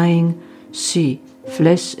a sighing, she,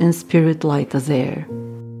 flesh and spirit light as air.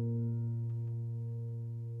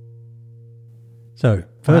 So,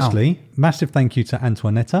 firstly, massive thank you to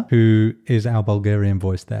Antoinetta, who is our Bulgarian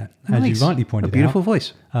voice there. As Nice. you rightly pointed out. A beautiful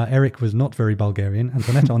voice. Eric was not very Bulgarian.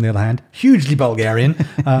 Antoinetta, on the other hand, hugely Bulgarian.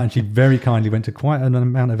 And she very kindly went to quite an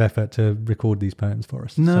amount of effort to record these poems for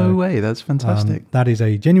us. No way. That's fantastic. That is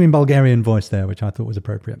a genuine Bulgarian voice there, which I thought was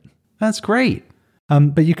appropriate. That's great.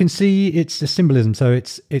 But you can see it's a symbolism, so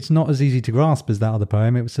it's not as easy to grasp as that other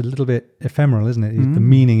poem. It was a little bit ephemeral, isn't it? The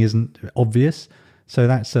meaning isn't obvious. So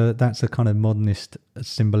that's a kind of modernist,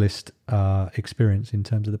 symbolist experience in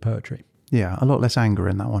terms of the poetry. Yeah, a lot less anger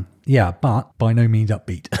in that one. Yeah, but by no means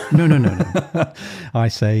upbeat. No. I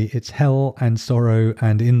say it's hell and sorrow,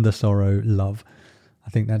 and in the sorrow, love. I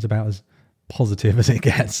think that's about as positive as it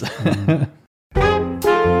gets.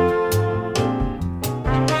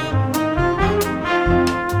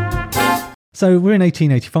 So we're in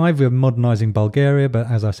 1885, we're modernising Bulgaria, but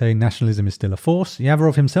as I say, nationalism is still a force.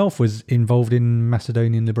 Yavarov himself was involved in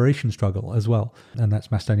Macedonian liberation struggle as well. And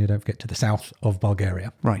that's Macedonia, don't forget, to the south of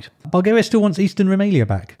Bulgaria. Right. Bulgaria still wants Eastern Rumelia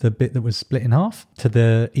back, the bit that was split in half, to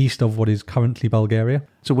the east of what is currently Bulgaria.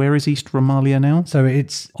 So where is East Rumelia now? So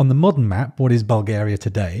it's on the modern map, what is Bulgaria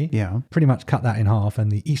today. Yeah. Pretty much cut that in half,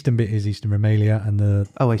 and the eastern bit is Eastern Rumelia, and the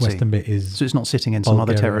I see. western bit is... So it's not sitting in some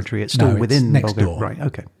other Bulgaria. territory, it's still No, within it's next Bulgaria. door. Right,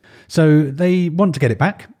 okay. So they want to get it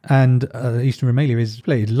back, and Eastern Rumelia is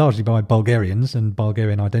played largely by Bulgarians and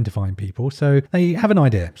Bulgarian identifying people. So they have an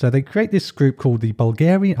idea. So they create this group called the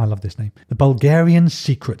Bulgarian, I love this name, the Bulgarian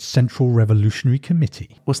Secret Central Revolutionary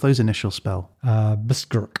Committee. What's those initials spell?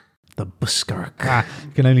 Buskirk. The Buskirk.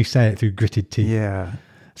 You can only say it through gritted teeth. Yeah.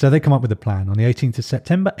 So they come up with a plan. On the 18th of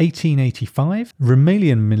September 1885,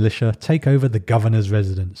 Rumelian militia take over the governor's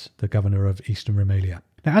residence, the governor of Eastern Rumelia.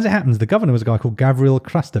 Now, as it happens, the governor was a guy called Gavril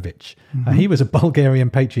Krastovic. He was a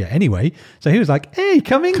Bulgarian patriot anyway. So he was like, hey,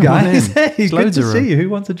 come in, guys. in. Hey, good Loads to of see room. you. Who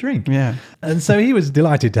wants a drink? Yeah. And so he was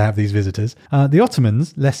delighted to have these visitors. The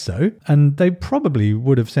Ottomans, less so. And they probably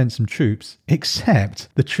would have sent some troops, except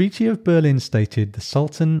the Treaty of Berlin stated the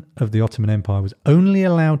Sultan of the Ottoman Empire was only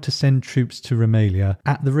allowed to send troops to Rumelia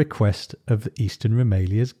at the request of Eastern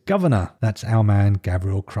Rumelia's governor. That's our man,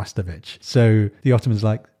 Gavril Krastovic. So the Ottomans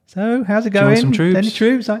like, so how's it you want going? some troops? Any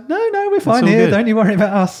troops? Like, no, we're fine all here. good. Don't you worry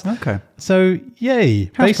about us. Okay. So,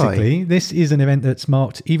 yay. House Basically, this is an event that's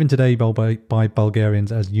marked even today by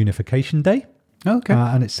Bulgarians as Unification Day. Okay.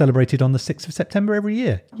 And it's celebrated on the 6th of September every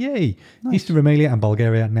year. Yay. Eastern Rumelia and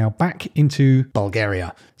Bulgaria now back into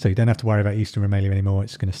Bulgaria. So you don't have to worry about Eastern Rumelia anymore.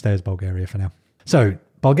 It's going to stay as Bulgaria for now. So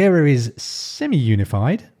Bulgaria is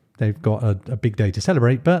semi-unified. They've got a big day to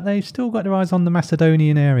celebrate, but they've still got their eyes on the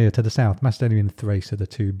Macedonian area to the south. Macedonia and Thrace are the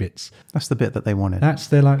two bits. That's the bit that they wanted.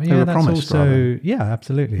 They're like, They were that's promised, also, rather. yeah,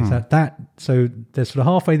 absolutely. So they're sort of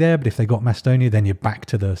halfway there, but if they got Macedonia, then you're back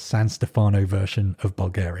to the San Stefano version of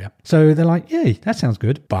Bulgaria. So they're like, yay, that sounds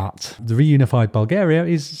good. But the reunified Bulgaria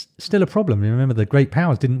is still a problem. You remember the great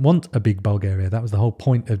powers didn't want a big Bulgaria. That was the whole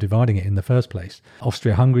point of dividing it in the first place.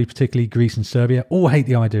 Austria-Hungary, particularly Greece and Serbia, all hate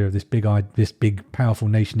the idea of this big powerful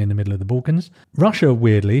nation in the middle of the Balkans. Russia,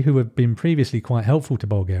 weirdly, who have been previously quite helpful to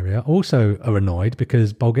Bulgaria, also are annoyed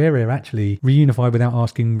because Bulgaria actually reunified without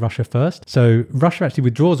asking Russia first. So Russia actually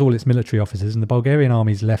withdraws all its military officers and the Bulgarian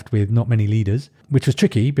army is left with not many leaders, which was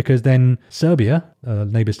tricky because then Serbia,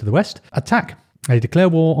 neighbours to the west, attack. They declare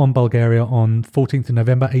war on Bulgaria on 14th of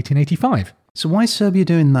November 1885. So why is Serbia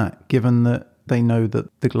doing that, given that they know that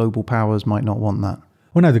the global powers might not want that?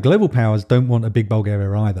 Well, no, the global powers don't want a big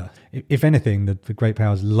Bulgaria either. If anything, the great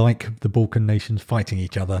powers like the Balkan nations fighting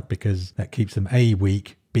each other because that keeps them A,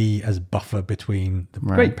 weak, B, as buffer between the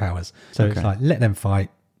great powers. So it's like, let them fight.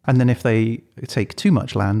 And then if they take too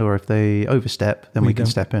much land or if they overstep, then we can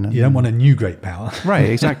step in. And, You don't want a new great power. Right,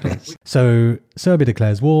 exactly. So Serbia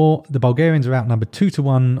declares war. The Bulgarians are outnumbered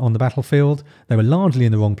 2-1 on the battlefield. They were largely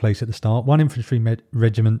in the wrong place at the start. One infantry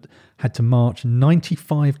regiment had to march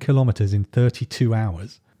 95 kilometres in 32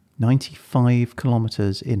 hours. 95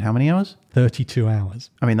 kilometres in how many hours? 32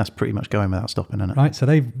 hours. I mean, that's pretty much going without stopping, isn't it? Right, so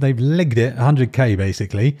they've legged it 100k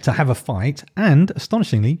basically to have a fight, and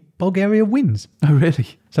astonishingly, Bulgaria wins. Oh,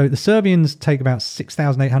 really? So the Serbians take about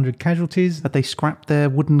 6,800 casualties. Had they scrapped their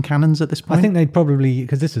wooden cannons at this point? I think they'd probably,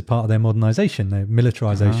 because this is part of their modernisation, their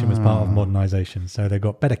militarisation was part of modernisation, so they've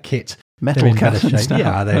got better kit. Metal They're in better cannons shape. now.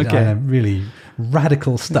 Yeah, they're really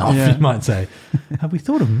radical stuff, Yeah. you might say. Have we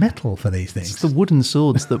thought of metal for these things? It's the wooden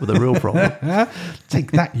swords that were the real problem.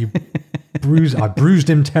 Take that, you I bruised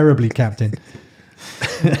him terribly, Captain.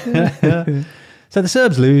 So the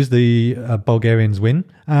Serbs lose, the Bulgarians win.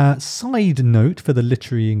 Side note for the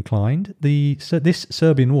literary inclined, this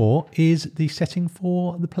Serbian war is the setting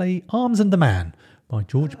for the play Arms and the Man by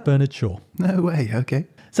George Bernard Shaw. No way, okay.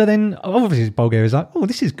 So then, obviously, Bulgaria's like, oh,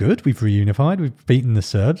 this is good. We've reunified. We've beaten the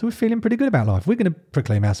Serbs. We're feeling pretty good about life. We're going to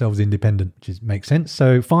proclaim ourselves independent, which makes sense.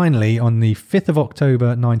 So finally, on the 5th of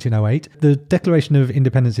October, 1908, the Declaration of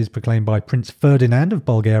Independence is proclaimed by Prince Ferdinand of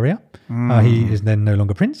Bulgaria. He is then no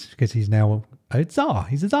longer prince because he's now a Tsar.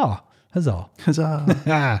 He's a Tsar. Huzzah. Huzzah.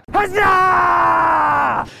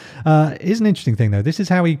 Here's an interesting thing, though. This is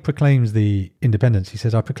how he proclaims the independence. He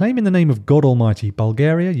says, I proclaim in the name of God Almighty,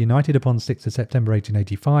 Bulgaria, united upon 6th of September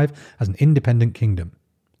 1885, as an independent kingdom.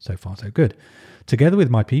 So far, so good. Together with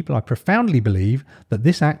my people, I profoundly believe that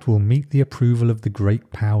this act will meet the approval of the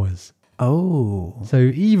great powers. Oh. So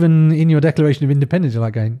even in your Declaration of Independence, you're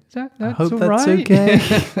like going, that's I hope all that's right." okay.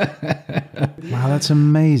 Wow, that's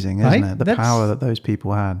amazing, isn't Right? it? The That's- power that those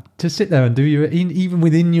people had. To sit there and do even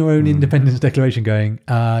within your own Independence Declaration going,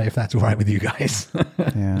 if that's all right with you guys.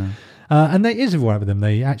 Yeah. And that is all right with them.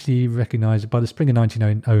 They actually recognise, by the spring of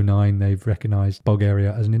 1909, they've recognised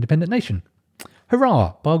Bulgaria as an independent nation.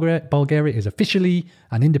 Hurrah! Bulgaria is officially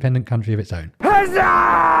an independent country of its own.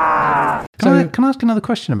 Can I ask another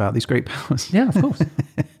question about these great powers? Yeah, of course.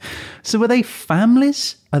 So were they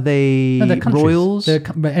families? Are they No, they're countries. royals? They're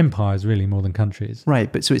empires, really, more than countries.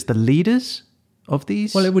 Right, but so it's the leaders of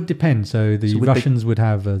these? Well, it would depend. So the would Russians would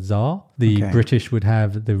have a Tsar. The Okay. British would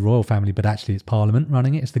have the royal family, but actually it's Parliament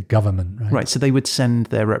running it. It's the government, right? Right, so they would send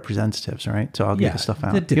their representatives, right, to argue Yeah, the stuff the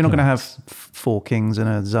out. You're not going to have diplomats. four kings and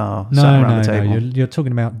a czar No, sat around the table. no. You're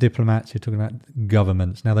talking about diplomats. You're talking about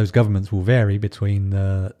governments. Now, those governments will vary between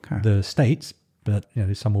the states, but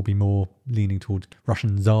some will be more leaning towards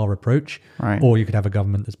Russian Tsar approach, Right. or you could have a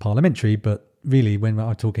government that's parliamentary. But really, when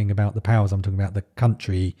I'm talking about the powers, I'm talking about the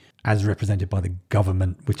country as represented by the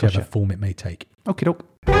government, whichever Gotcha. form it may take. Okie doke.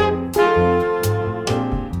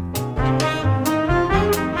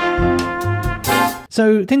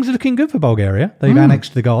 So things are looking good for Bulgaria. They've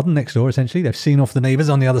annexed the garden next door, essentially. They've seen off the neighbours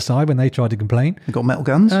on the other side when they tried to complain. They've got metal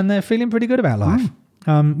guns. And they're feeling pretty good about life,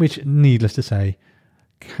 which, needless to say,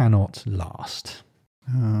 cannot last.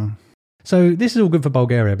 So this is all good for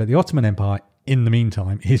Bulgaria, but the Ottoman Empire, in the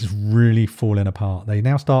meantime, is really falling apart. They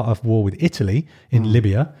now start a war with Italy in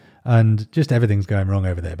Libya, and just everything's going wrong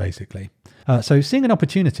over there, basically. So seeing an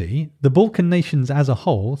opportunity, the Balkan nations as a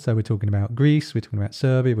whole, so we're talking about Greece, we're talking about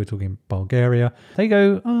Serbia, we're talking Bulgaria, they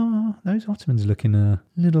go, oh, those Ottomans are looking a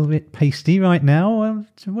little bit pasty right now.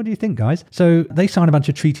 So what do you think, guys? So they sign a bunch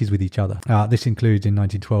of treaties with each other. This includes, in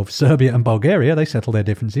 1912, Serbia and Bulgaria. They settle their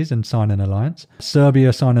differences and sign an alliance.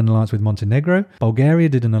 Serbia signed an alliance with Montenegro. Bulgaria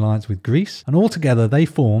did an alliance with Greece. And altogether, they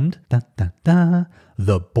formed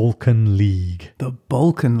the Balkan League. The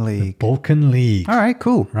Balkan League. Balkan League. All right,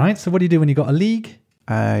 cool. Right, so what do you do when you got a league?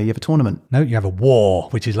 You have a tournament. No, you have a war,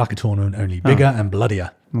 which is like a tournament, only bigger and bloodier.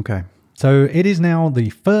 Okay. So it is now the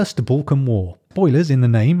First Balkan War. Spoilers in the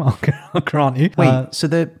name, I'll grant you. Wait,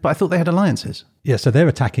 but I thought they had alliances. Yeah, so they're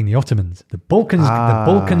attacking the Ottomans. The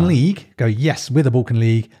Balkan League go, yes, we're the Balkan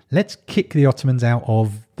League. Let's kick the Ottomans out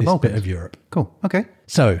of this Balkans. bit of Europe. Cool. Okay.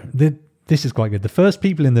 So this is quite good. The first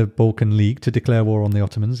people in the Balkan League to declare war on the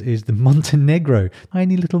Ottomans is the Montenegro.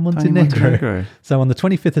 Tiny little Montenegro. So on the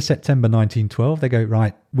 25th of September 1912, they go,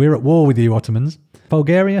 right, we're at war with you Ottomans.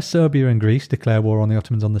 Bulgaria, Serbia and Greece declare war on the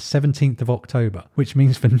Ottomans on the 17th of October, which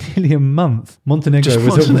means for nearly a month, Montenegro Just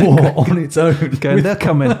was at Montenegro. war on its own. They're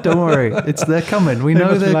coming. Don't worry. They're coming. We know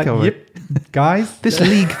must be they're like, coming. Yep, guys, This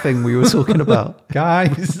league thing we were talking about.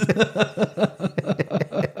 guys.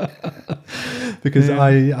 Because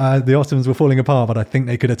the Ottomans were falling apart, but I think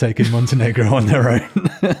they could have taken Montenegro on their own.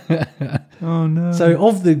 Oh no. So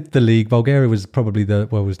of the league, Bulgaria was probably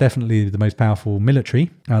was definitely the most powerful military.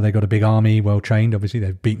 They got a big army, well trained. Obviously,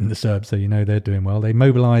 they've beaten the Serbs, so they're doing well. They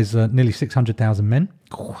mobilised nearly 600,000 men.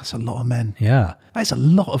 Oh, that's a lot of men. Yeah. That's a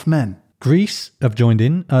lot of men. Greece have joined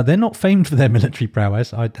in. They're not famed for their military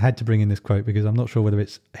prowess. I had to bring in this quote because I'm not sure whether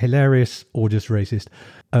it's hilarious or just racist.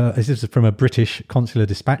 This is from a British consular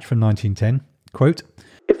dispatch from 1910. Quote,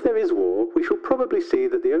 If there is war, we shall probably see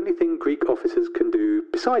that the only thing Greek officers can do,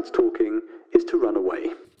 besides talking, is to run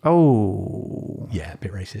away. Oh. yeah, a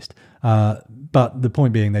bit racist. But the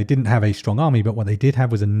point being, they didn't have a strong army, but what they did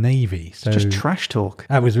have was a navy. So Just trash talk.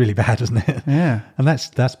 that was really bad, wasn't it? Yeah. And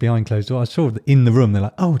that's behind closed doors. I saw in the room, they're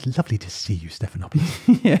like, oh, it's lovely to see you,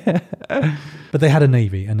 Stephanopoulos. Yeah. But they had a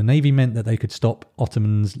navy, and the navy meant that they could stop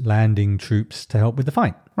Ottomans landing troops to help with the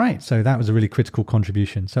fight. Right. So that was a really critical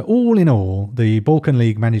contribution. So all in all, the Balkan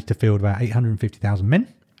League managed to field about 850,000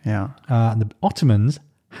 men. Yeah. And the Ottomans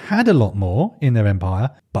had a lot more in their empire,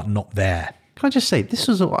 but not there. Can I just say, this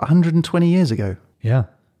was 120 years ago. Yeah,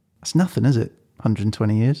 That's nothing, is it?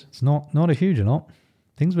 120 years. it's not a huge lot.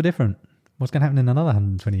 Things were different. What's going to happen in another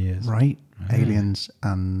 120 years? Right. Aliens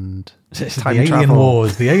and The time alien travel.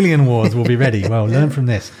 wars. The alien wars will be ready. Well, learn from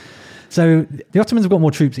this. So the Ottomans have got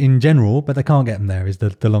more troops in general, but they can't get them there is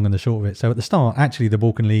the long and the short of it. So at the start, actually, the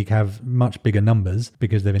Balkan League have much bigger numbers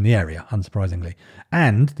because they're in the area, unsurprisingly.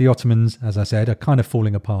 And the Ottomans, as I said, are kind of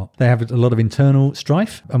falling apart. They have a lot of internal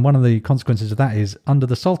strife. And one of the consequences of that is under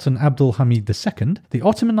the Sultan Abdul Hamid II, the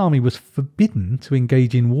Ottoman army was forbidden to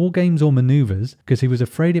engage in war games or maneuvers because he was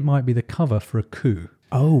afraid it might be the cover for a coup.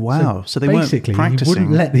 Oh, wow. So they weren't Basically, practicing. he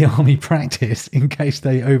wouldn't let the army practice in case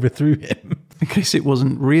they overthrew him. In case it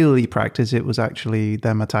wasn't really practice, it was actually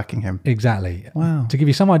them attacking him. Exactly. Wow. To give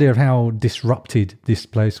you some idea of how disrupted this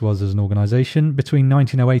place was as an organisation, between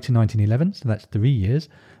 1908 and 1911, so that's 3 years,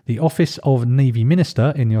 the office of Navy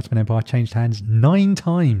Minister in the Ottoman Empire changed hands 9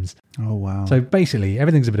 times. Oh, wow. So basically,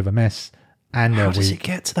 everything's a bit of a mess. And how does it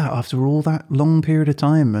get to that after all that long period of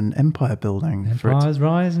time and empire building? Empires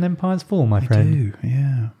rise and empires fall, my friend. They do,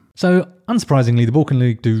 yeah. So, unsurprisingly, the Balkan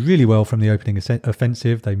League do really well from the opening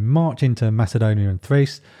offensive. They march into Macedonia and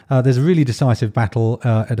Thrace. There's a really decisive battle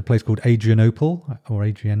at a place called Adrianople, or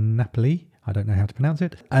Adrianople. I don't know how to pronounce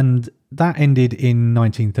it. And that ended in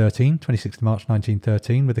 1913, 26th March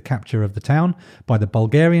 1913, with the capture of the town by the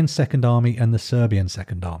Bulgarian Second Army and the Serbian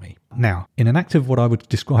Second Army. Now, in an act of what I would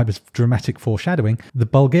describe as dramatic foreshadowing, the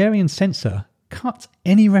Bulgarian censor cut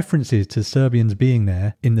any references to Serbians being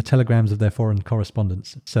there in the telegrams of their foreign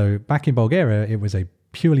correspondents. So back in Bulgaria, it was a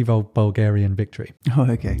purely Bulgarian victory. Oh,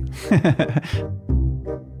 okay.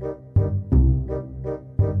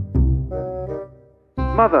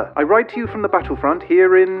 Mother, I write to you from the battlefront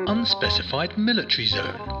here in... Unspecified military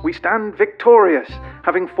zone. We stand victorious,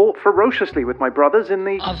 having fought ferociously with my brothers in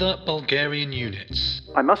the... Other Bulgarian units.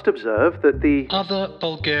 I must observe that the... Other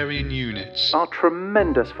Bulgarian units. are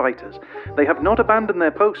tremendous fighters. They have not abandoned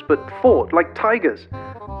their posts, but fought like tigers.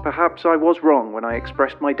 Perhaps I was wrong when I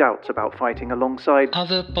expressed my doubts about fighting alongside...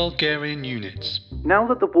 Other Bulgarian units. Now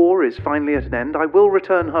that the war is finally at an end, I will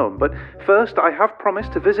return home, but first I have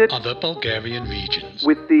promised to visit... Other Bulgarian regions.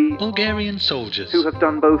 with the... Bulgarian soldiers. who have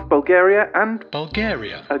done both Bulgaria and...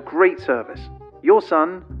 Bulgaria. a great service. Your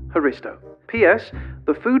son, Haristo. P.S.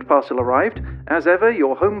 The food parcel arrived. As ever,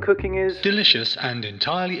 your home cooking is... Delicious and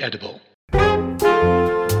entirely edible.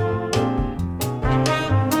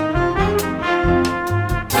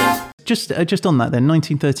 Just on that then,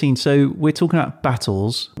 1913. So we're talking about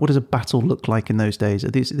battles. What does a battle look like in those days?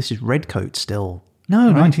 This is redcoats still.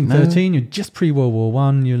 No, right? 1913, you're just pre-World War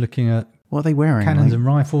One. You're looking at What are they wearing? cannons and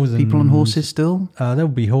rifles. people and on horses still? There'll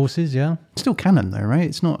be horses, yeah. Still cannon though, right?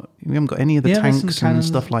 It's not. We haven't got any of the Yeah, there's some tanks and cannons.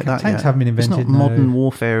 stuff like that Tanks yet. haven't been invented, It's not modern no.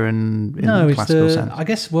 warfare in No, the it's classical the. sense. I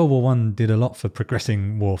guess World War One did a lot for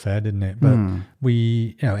progressing warfare, didn't it? But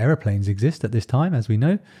aeroplanes exist at this time, as we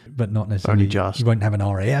know, but not necessarily. Only just. You won't have an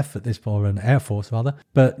RAF at this point, or an Air Force rather.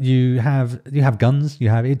 But you have guns. You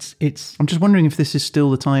have it's. I'm just wondering if this is still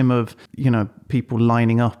the time of people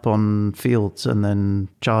lining up on fields and then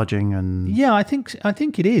charging and. Yeah, I think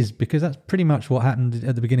it is, because that's pretty much what happened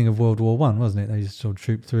at the beginning of World War One, wasn't it? They just sort of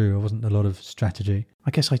trooped through. There wasn't a lot of strategy.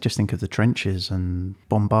 I guess I just think of the trenches and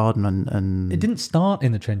bombardment and. It didn't start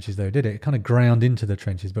in the trenches, though, did it? It kind of ground into the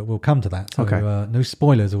trenches, but we'll come to that. So, Okay. no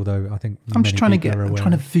spoilers, although I think I'm just trying to many people are I'm aware.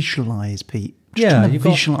 trying to visualize, Pete. Yeah,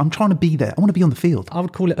 I'm trying to be there. I want to be on the field. I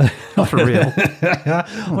would call it. Not for real. I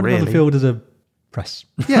want on really. the field as a press.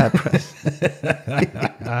 Yeah, press.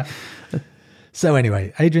 So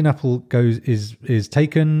anyway, Adrianople is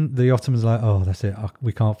taken. The Ottomans are like, oh, that's it.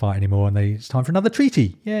 We can't fight anymore, and it's time for another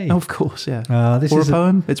treaty. Yay! Of course, yeah. This Or is a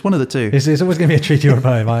poem. It's one of the two. It's always going to be a treaty or a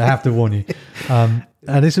poem. I have to warn you.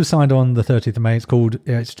 This was signed on the 30th of May. It's called.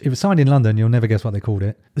 It was signed in London. You'll never guess what they called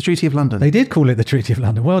it. The Treaty of London. They did call it the Treaty of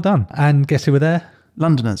London. Well done. And guess who were there?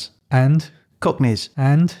 Londoners. And Cockneys.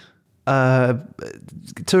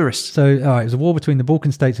 Tourists. So, all right, it was a war between the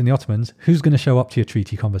Balkan states and the Ottomans. Who's going to show up to your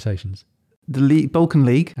treaty conversations? The Balkan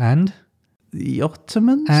League. And The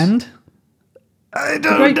Ottomans. and I the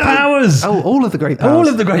don't great know. powers. Oh, all of the great powers. All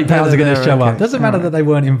of the great powers are going to There, show up. okay. Doesn't matter All that they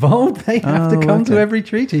weren't involved. They have to come to okay. every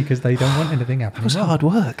treaty because they don't want anything happening. It was hard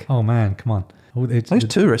work. Oh man, come on. Those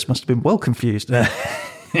tourists must have been well confused.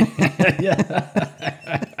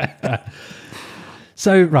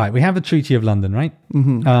 So, right, we have the Treaty of London, right?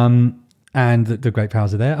 Mm-hmm. And the great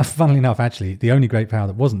powers are there. Funnily enough, actually, the only great power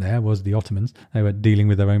that wasn't there was the Ottomans. They were dealing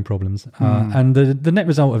with their own problems. And the net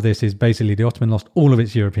result of this is basically the Ottoman lost all of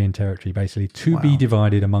its European territory, basically, to be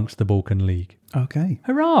divided amongst the Balkan League. Okay.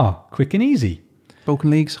 Hurrah! Quick and easy.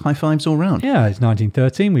 Balkan Leagues, high fives all round. Yeah, it's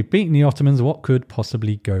 1913. We've beaten the Ottomans. What could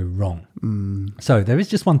possibly go wrong? So there is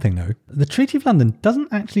just one thing, though. The Treaty of London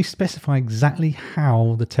doesn't actually specify exactly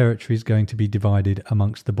how the territory is going to be divided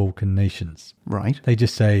amongst the Balkan nations. Right. They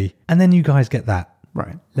just say, and then you guys get that.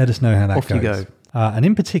 Right. Let us know how that Off goes. you go. And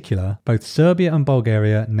in particular, both Serbia and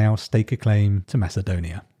Bulgaria now stake a claim to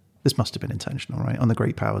Macedonia. This must have been intentional, right? On the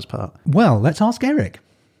great powers' part. Well, let's ask Eric.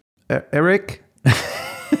 Eric?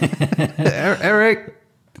 Eric?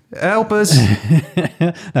 Help us.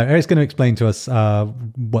 No, Eric's going to explain to us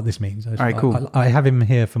what this means. All right, cool. I have him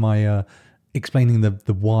here for my explaining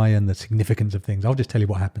the why and the significance of things. I'll just tell you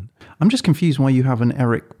what happened. I'm just confused why you have an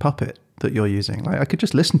Eric puppet that you're using. Like, I could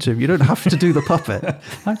just listen to him. You don't have to do the puppet.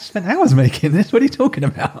 I spent hours making this. What are you talking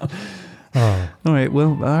about? Oh, All right, well,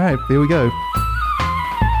 all right, here we go.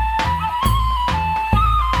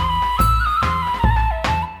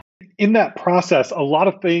 In that process, a lot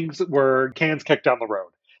of things were cans kicked down the road.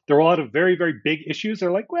 There were a lot of very, very big issues.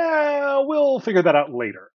 They're like, well, we'll figure that out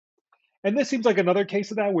later. And this seems like another case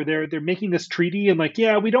of that, where they're making this treaty and like,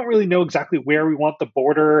 yeah, we don't really know exactly where we want the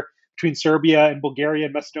border between Serbia and Bulgaria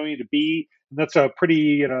and Macedonia to be. And that's a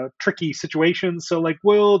pretty tricky situation. So like,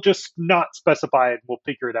 we'll just not specify it. We'll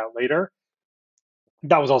figure it out later.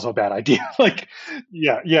 That was also a bad idea. Like,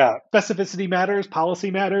 yeah. Specificity matters. Policy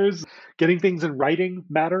matters. Getting things in writing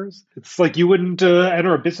matters. It's like you wouldn't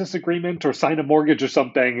enter a business agreement or sign a mortgage or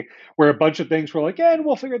something where a bunch of things were like, yeah, and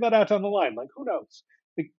we'll figure that out down the line. Like, who knows?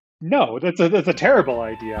 Like, no, that's a terrible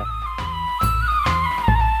idea.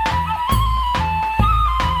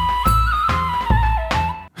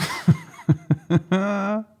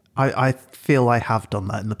 I feel I have done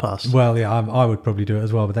that in the past. well, yeah, I would probably do it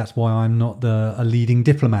as well, but that's why I'm not a leading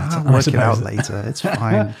diplomat. I'll I work it out suppose. later. It's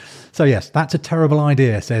fine. So yes, that's a terrible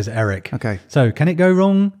idea, says Eric. Okay. So can it go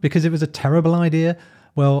wrong because it was a terrible idea?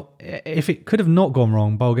 Well, if it could have not gone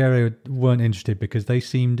wrong, Bulgaria weren't interested because they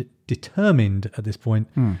seemed determined at this point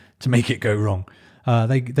to make it go wrong.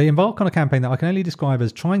 They embark on a campaign that I can only describe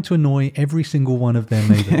as trying to annoy every single one of their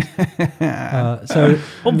neighbours. So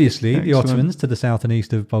obviously the Ottomans to the south and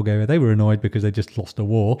east of Bulgaria, they were annoyed because they just lost a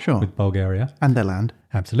war Sure. with Bulgaria. And their land.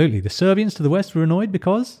 Absolutely. The Serbians to the west were annoyed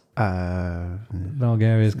because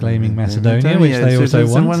Bulgaria is claiming Macedonia, Macedonia, which they so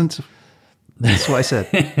also want. That's what I said.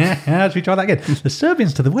 Should we try that again? The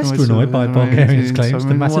Serbians to the west were annoyed by Bulgarians' claims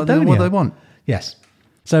to Macedonia. What they want. Yes.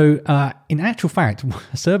 So, in actual fact,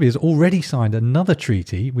 Serbia's already signed another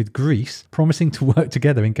treaty with Greece promising to work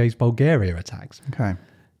together in case Bulgaria attacks. Okay.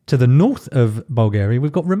 To the north of Bulgaria,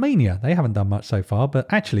 we've got Romania. They haven't done much so far, but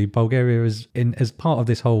actually Bulgaria is as part of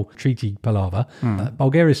this whole treaty palaver.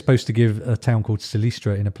 Bulgaria is supposed to give a town called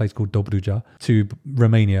Silistra in a place called Dobruja to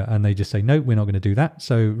Romania, and they just say, no, we're not going to do that.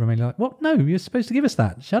 So Romania like, what? No, you're supposed to give us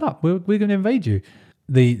that. Shut up. We're going to invade you.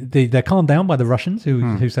 They're calmed down by the Russians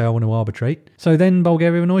who say, I want to arbitrate. So then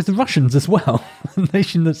Bulgaria annoys the Russians as well, a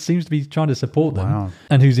nation that seems to be trying to support them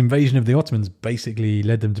and whose invasion of the Ottomans basically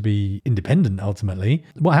led them to be independent ultimately.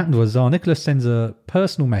 What happened was Tsar Nicholas sends a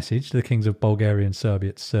personal message to the kings of Bulgaria and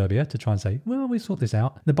Serbia to try and say, well, we sort this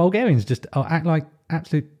out. The Bulgarians just act like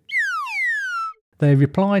absolute... They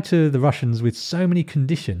reply to the Russians with so many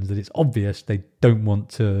conditions that it's obvious they don't want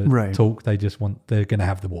to talk. They're going to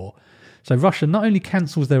have the war. So Russia not only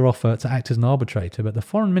cancels their offer to act as an arbitrator, but the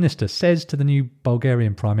foreign minister says to the new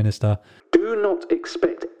Bulgarian prime minister, Do not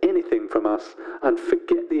expect anything from us and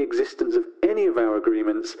forget the existence of any of our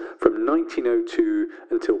agreements from 1902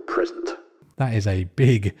 until present. that is a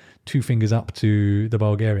big two fingers up to the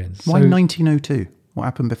Bulgarians. Why So, 1902? What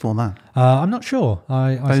happened before that? I'm not sure.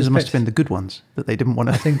 I Those suspect, must have been the good ones that they didn't want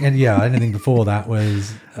to. I think, and yeah, anything before that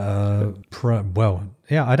was, I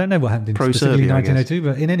don't know what happened in specifically Pro-Serbia, I guess. 1902,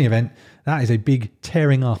 but in any event, that is a big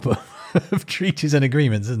tearing up of treaties and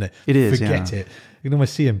agreements, isn't it? It is, Forget yeah. it. You can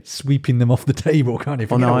almost see him sweeping them off the table, can't you?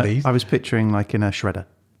 Oh Forget no, all these. I was picturing like in a shredder.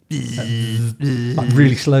 Like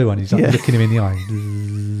really slow one. He's like Yeah. looking him in the eye.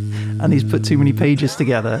 And he's put too many pages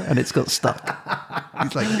together and it's got stuck.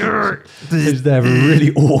 He's like, "Grr." He's there for a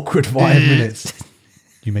really awkward 5 minutes.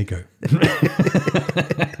 You may go.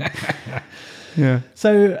 Yeah.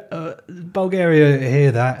 So Bulgaria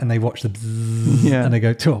hear that and they watch the bzzz Yeah. and they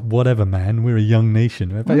go, whatever, man, we're a young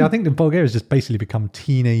nation. But I think that Bulgaria's just basically become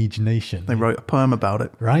teenage nation. They wrote a poem about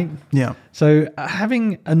it. Right? Yeah. So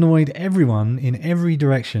having annoyed everyone in every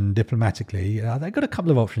direction diplomatically, they've got a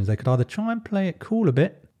couple of options. They could either try and play it cool a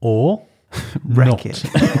bit or Wreck not. it.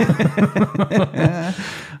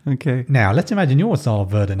 Okay. Now, let's imagine you're Tsar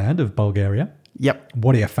Ferdinand of Bulgaria. Yep.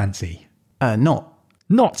 What do you fancy? Not.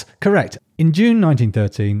 Not correct. In June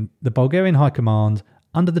 1913, the Bulgarian High Command,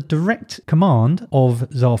 under the direct command of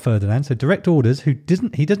Tsar Ferdinand, so direct orders, he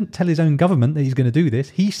doesn't tell his own government that he's going to do this.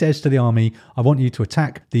 He says to the army, I want you to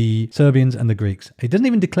attack the Serbians and the Greeks. He doesn't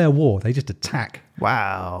even declare war. They just attack.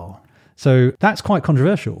 Wow. So that's quite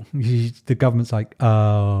controversial. The government's like,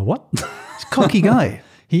 what? It's a cocky guy.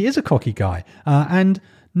 He is a cocky guy. And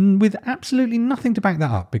with absolutely nothing to back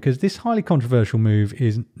that up, because this highly controversial move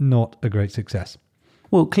is not a great success.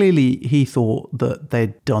 Well, clearly he thought that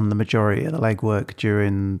they'd done the majority of the legwork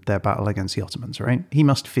during their battle against the Ottomans, right? He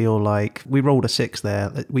must feel like we rolled a 6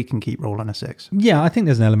 there, we can keep rolling a 6. Yeah, I think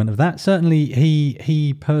there's an element of that. Certainly,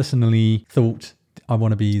 he personally thought, I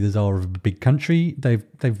want to be the Tsar of a big country.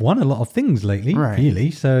 They've won a lot of things lately, Right. really.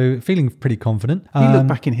 So feeling pretty confident. You look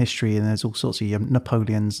back in history and there's all sorts of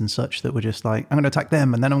Napoleons and such that were just like, I'm going to attack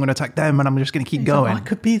them and then I'm going to attack them and I'm just going to keep going. I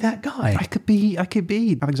could be that guy. I could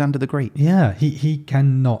be Alexander the Great. Yeah, he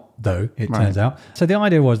cannot, though, it turns out. So the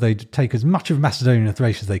idea was they'd take as much of Macedonia and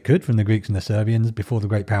Thrace as they could from the Greeks and the Serbians before the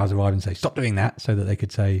great powers arrived and say, stop doing that, so that they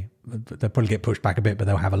could say, they'll probably get pushed back a bit, but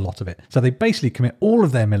they'll have a lot of it. So they basically commit all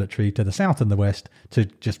of their military to the south and the west to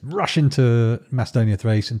just rush into Macedonia,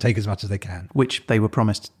 Thrace and take as much as they can. Which they were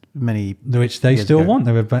promised many Which they years still ago. want.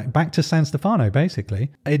 They were back to San Stefano,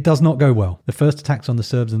 basically. It does not go well. The first attacks on the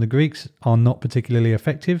Serbs and the Greeks are not particularly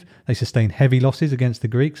effective. They sustain heavy losses against the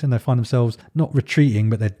Greeks and they find themselves not retreating,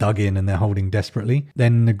 but they're dug in and they're holding desperately.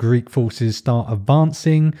 Then the Greek forces start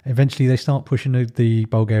advancing. Eventually they start pushing the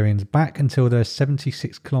Bulgarians back until they're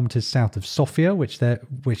 76 kilometers south of Sofia, which they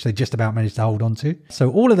just about managed to hold on to.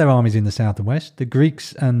 So all of their armies in the south and west. The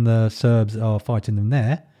Greeks and the Serbs are fighting them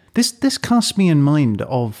there. This casts me in mind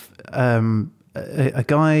of a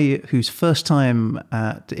guy whose first time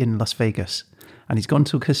in Las Vegas, and he's gone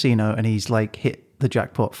to a casino and he's like hit the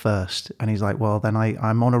jackpot first, and he's like, well, then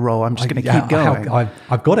I'm on a roll. I'm just going to keep going.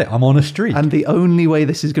 I've got it. I'm on a streak. And the only way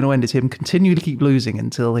this is going to end is him continue to keep losing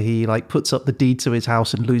until he like puts up the deed to his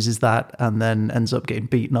house and loses that, and then ends up getting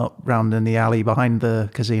beaten up round in the alley behind the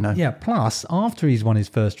casino. Yeah, plus, after he's won his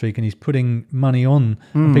first streak and he's putting money on,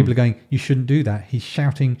 and people are going, you shouldn't do that. He's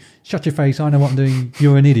shouting, shut your face, I know what I'm doing,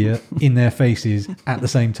 you're an idiot, in their faces at the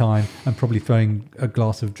same time, and probably throwing a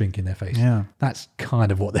glass of drink in their face. Yeah. That's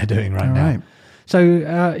kind of what they're doing right All now. right.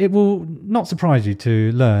 So it will not surprise you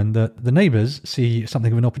to learn that the neighbours see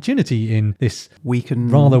something of an opportunity in this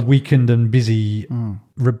rather weakened and busy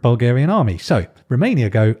Bulgarian army. So Romania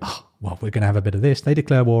go, well, we're going to have a bit of this. They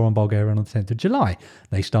declare war on Bulgaria on the 10th of July.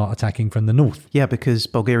 They start attacking from the north. Yeah, because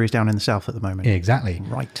Bulgaria's down in the south at the moment. Exactly.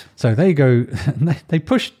 Right. So they go, they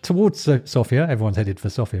push towards Sofia. Everyone's headed for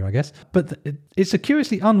Sofia, I guess. But it's a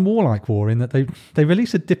curiously unwarlike war in that they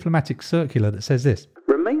release a diplomatic circular that says this.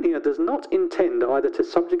 Romania does not intend either to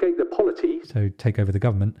subjugate the polity, So take over the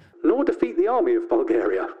government. nor defeat the army of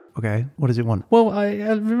Bulgaria. Okay, what does it want? Well,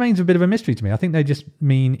 it remains a bit of a mystery to me. I think they just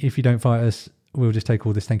mean if you don't fight us, we'll just take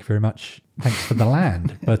all this. Thank you very much. Thanks for the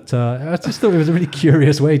land. But I just thought it was a really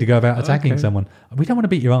curious way to go about attacking someone. We don't want to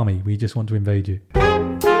beat your army. We just want to invade you.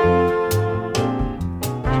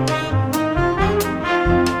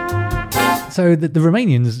 So the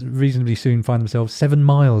Romanians reasonably soon find themselves 7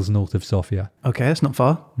 miles north of Sofia. Okay, that's not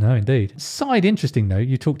far. No, indeed. Side interesting note,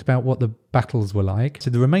 you talked about what the battles were like. So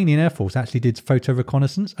the Romanian Air Force actually did photo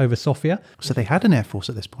reconnaissance over Sofia. So they had an air force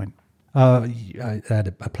at this point. They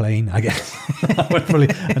had a plane, I guess. Probably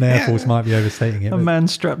an Air Force might be overstating it. A but- man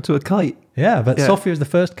strapped to a kite. Yeah, but Yeah. Sofia is the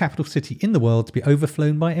first capital city in the world to be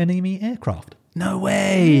overflown by enemy aircraft. No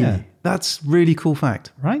way. Yeah. That's really cool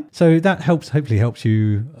fact. Right? So that hopefully helps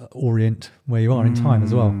you orient where you are in time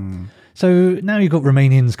as well. So now you've got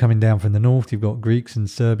Romanians coming down from the north, you've got Greeks and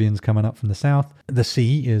Serbians coming up from the south. The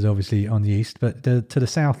sea is obviously on the east, but to the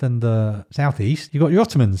south and the southeast, you've got your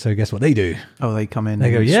Ottomans. So guess what they do? Oh, they come in.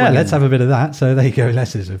 They go, and yeah, swing let's in. have a bit of that. So they go,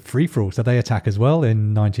 let's do a free-for-all. So they attack as well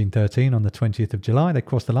in 1913 on the 20th of July. They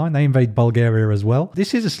cross the line. They invade Bulgaria as well.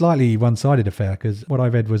 This is a slightly one-sided affair because what I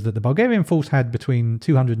read was that the Bulgarian force had between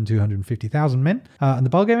 200 and 250,000 men, and the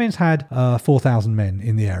Bulgarians had 4,000 men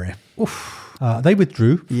in the area. Oof. They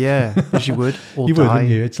withdrew. Yeah, as you would. Or You would, die.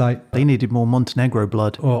 wouldn't you? It's like, They needed more Montenegro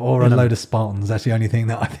blood. or a load of Spartans. That's the only thing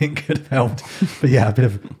that I think could have helped. But yeah, a bit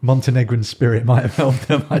of Montenegrin spirit might have helped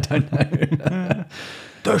them. I don't know.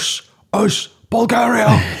 This is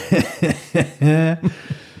Bulgaria.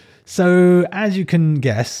 So, as you can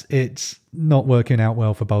guess, it's not working out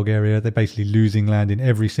well for Bulgaria. They're basically losing land in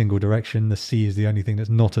every single direction. The sea is the only thing that's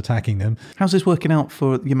not attacking them. How's this working out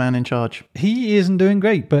for your man in charge? He isn't doing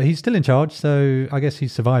great, but he's still in charge, so I guess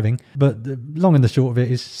he's surviving. But the long and the short of it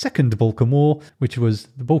is Second Balkan War, which was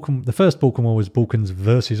the first Balkan War was Balkans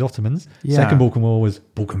versus Ottomans. Yeah. Second Balkan War was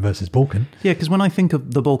Balkan versus Balkan. Yeah, because when I think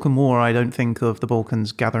of the Balkan War, I don't think of the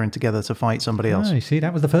Balkans gathering together to fight somebody else. Oh, you see,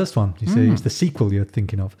 that was the first one. You see, it's the sequel you're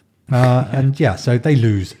thinking of. And yeah, so they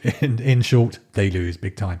lose. In short, they lose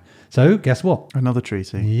big time. So guess what? Another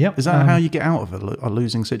treaty. Yep. Is that how you get out of a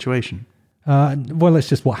losing situation? Well, it's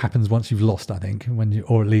just what happens once you've lost, I think,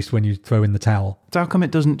 or at least when you throw in the towel. So how come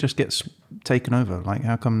it doesn't just get taken over? Like,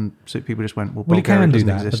 how come people just went, well, Well, you Bulgaria can do doesn't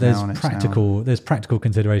that, but exist there's now and it's now... there's practical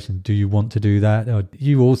considerations. Do you want to do that? Or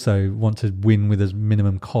you also want to win with as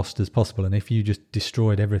minimum cost as possible. And if you just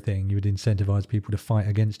destroyed everything, you would incentivize people to fight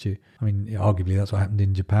against you. I mean, arguably that's what happened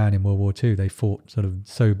in Japan in World War II. They fought sort of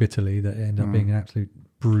so bitterly that it ended up being an absolute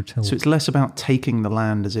brutal. So it's less about taking the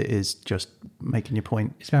land as it is just making your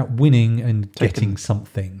point. It's about winning and getting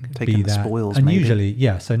something. Taking be the that. spoils, and maybe. usually,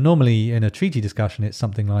 yeah. So normally in a treaty discussion, it's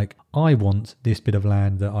something like, I want this bit of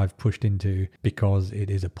land that I've pushed into because it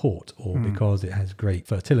is a port or because it has great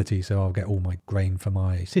fertility, so I'll get all my grain for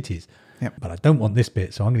my cities. Yep. But I don't want this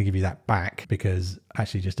bit, so I'm going to give you that back, because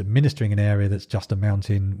actually just administering an area that's just a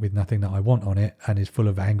mountain with nothing that I want on it and is full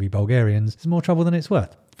of angry Bulgarians is more trouble than it's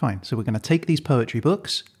worth. Fine. So we're going to take these poetry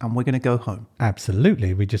books and we're going to go home.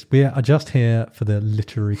 Absolutely. We are just here for the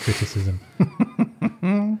literary criticism.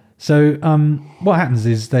 So what happens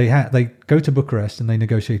is they go to Bucharest and they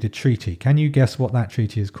negotiate a treaty. Can you guess what that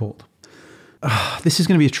treaty is called? This is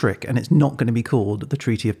going to be a trick, and it's not going to be called the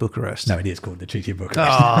Treaty of Bucharest. No, it is called the Treaty of Bucharest.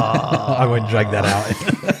 I won't drag that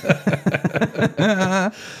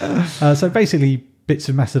out. So basically, bits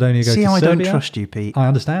of Macedonia go to Serbia. See how I don't trust you, Pete? I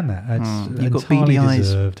understand that. It's you've got entirely beady eyes.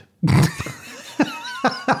 deserved.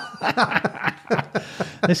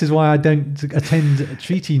 This is why I don't attend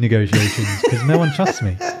treaty negotiations, because no one trusts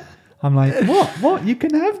me. I'm like, what? You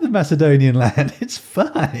can have the Macedonian land. It's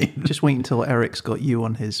fine. Just wait until Eric's got you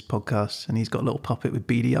on his podcast and he's got a little puppet with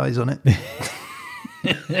beady eyes on it.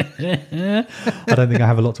 I don't think I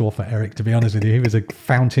have a lot to offer Eric, to be honest with you. He was a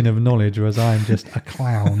fountain of knowledge, whereas I'm just a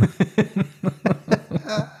clown.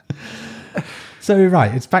 So,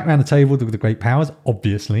 right, it's back around the table with the great powers,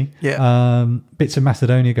 obviously. Yeah. Bits of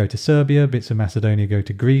Macedonia go to Serbia, bits of Macedonia go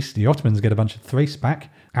to Greece. The Ottomans get a bunch of Thrace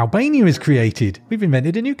back. Albania is created. We've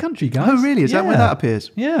invented a new country, guys. Oh, really? Is that where that appears?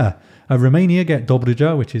 Yeah. Romania get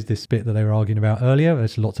Dobruja, which is this bit that they were arguing about earlier.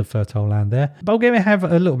 There's lots of fertile land there. Bulgaria have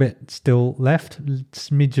a little bit still left.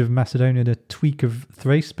 Smidge of Macedonia, a tweak of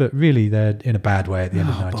Thrace, but really they're in a bad way at the end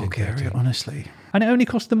of 1913. Bulgaria, honestly. And it only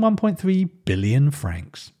cost them 1.3 billion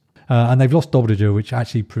francs. And they've lost Dobruja, which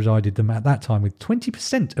actually provided them at that time with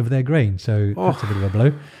 20% of their grain. So that's a bit of a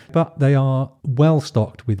blow. But they are well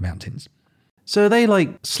stocked with mountains. So are they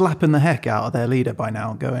like slapping the heck out of their leader by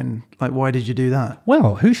now, going like, why did you do that?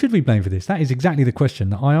 Well, who should we blame for this? That is exactly the question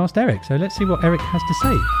that I asked Eric. So let's see what Eric has to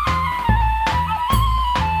say.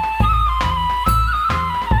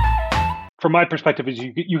 From my perspective, is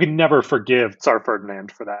you can never forgive Tsar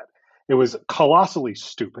Ferdinand for that. It was colossally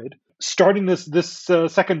stupid. Starting this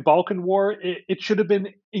Second Balkan War, it should have been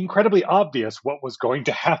incredibly obvious what was going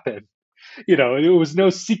to happen. You know, it was no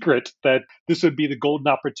secret that this would be the golden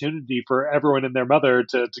opportunity for everyone and their mother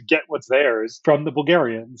to get what's theirs from the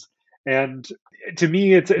Bulgarians. And to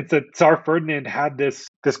me, it's that Tsar Ferdinand had this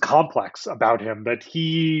complex about him, that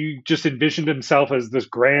he just envisioned himself as this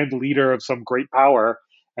grand leader of some great power,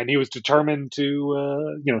 and he was determined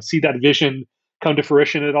to see that vision come to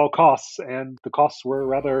fruition at all costs, and the costs were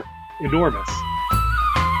rather enormous.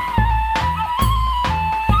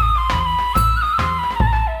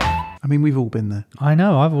 I mean, we've all been there. I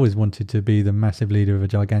know. I've always wanted to be the massive leader of a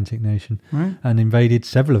gigantic nation, Right. and invaded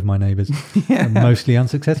several of my neighbours, and mostly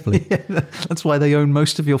unsuccessfully. Yeah, that's why they own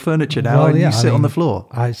most of your furniture now, and you sit on the floor.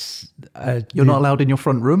 You're not allowed in your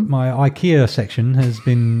front room. My IKEA section has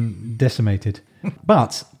been decimated.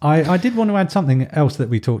 But I did want to add something else that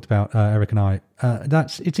we talked about, Eric and I.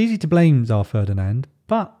 It's easy to blame Tsar Ferdinand,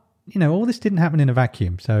 but all this didn't happen in a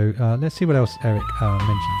vacuum. So let's see what else Eric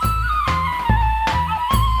mentions.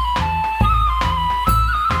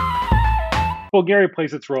 Bulgaria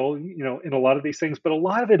plays its role, in a lot of these things, but a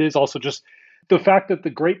lot of it is also just the fact that the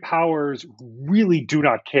great powers really do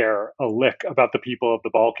not care a lick about the people of the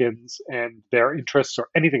Balkans and their interests or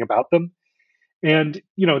anything about them. And,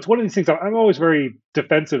 it's one of these things I'm always very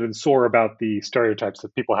defensive and sore about the stereotypes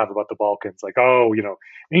that people have about the Balkans. Like,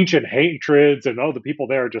 ancient hatreds and, the people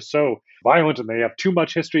there are just so violent and they have too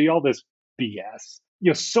much history, all this BS.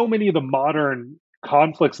 So many of the modern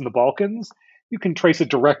conflicts in the Balkans, you can trace a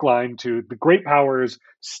direct line to the great powers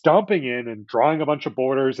stomping in and drawing a bunch of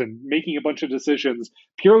borders and making a bunch of decisions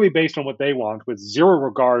purely based on what they want, with zero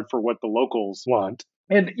regard for what the locals want.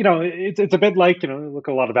 And, it's a bit like, look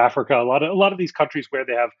at a lot of Africa, a lot of these countries where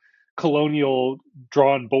they have colonial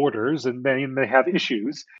drawn borders and then they have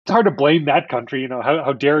issues. It's hard to blame that country.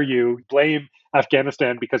 How dare you blame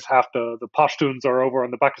Afghanistan because half the Pashtuns are over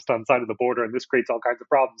on the Pakistan side of the border and this creates all kinds of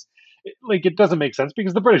problems. It doesn't make sense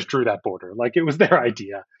because the British drew that border. It was their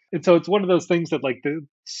idea. And so it's one of those things that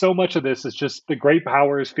so much of this is just the great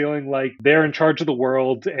powers feeling like they're in charge of the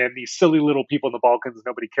world, and these silly little people in the Balkans,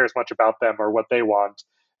 nobody cares much about them or what they want.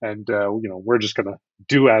 And, we're just going to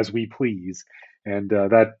do as we please. And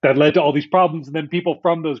that led to all these problems. And then people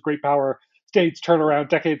from those great power states turn around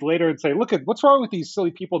decades later and say, look, what's wrong with these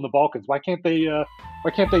silly people in the Balkans? Why can't they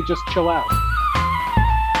just chill out?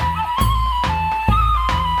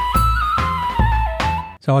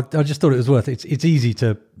 So I just thought it was worth it. It's easy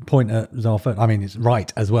to point at Tsar Ferdinand. I mean, it's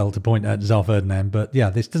right as well to point at Tsar Ferdinand, but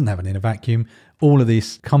yeah, this doesn't happen in a vacuum. All of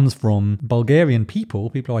this comes from Bulgarian people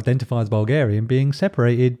who identify as Bulgarian, being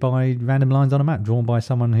separated by random lines on a map drawn by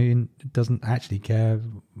someone who doesn't actually care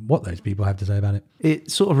what those people have to say about it. It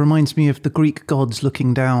sort of reminds me of the Greek gods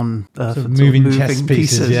looking down Sort of moving chess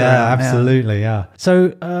pieces. Yeah, absolutely. Yeah. So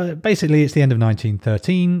basically, it's the end of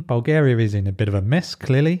 1913. Bulgaria is in a bit of a mess,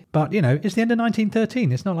 clearly. But, it's the end of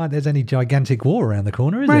 1913. It's not like there's any gigantic war around the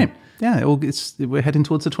corner, is it? Right. Yeah, we're heading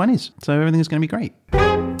towards the 20s. So everything's going to be great.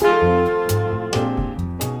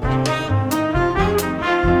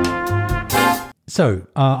 So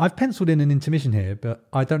I've penciled in an intermission here, but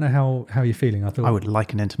I don't know how you're feeling. I would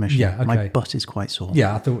like an intermission. Yeah, okay. My butt is quite sore.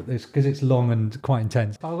 Yeah, I thought it's because it's long and quite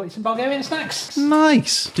intense. I've got you some Bulgarian snacks.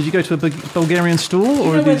 Nice. Did you go to a Bulgarian store?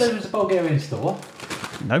 Or where there was a Bulgarian store?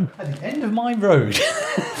 No. At the end of my road.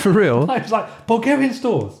 For real? I was like, Bulgarian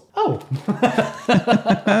stores. Oh.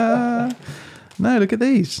 No, look at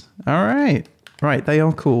these. All right. Right, they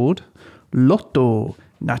are called Lotto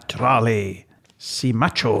Naturale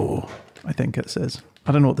Simacho, I think it says.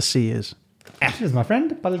 I don't know what the C is. Here's my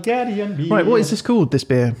friend, Bulgarian beer. Right, what is this called, this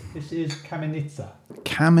beer? This is Kamenitsa.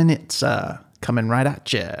 Kamenitsa. Coming right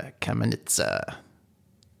at you. Kamenitsa.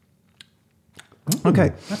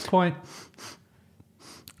 Okay. That's quite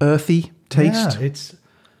earthy taste. Yeah,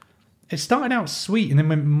 it started out sweet and then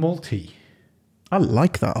went malty. I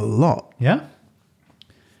like that a lot. Yeah?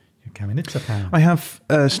 You're Kamenitsa fan. I have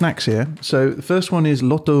snacks here. So the first one is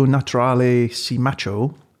Lotto Naturale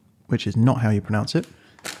Simacho, which is not how you pronounce it.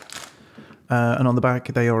 And on the back,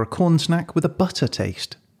 they are a corn snack with a butter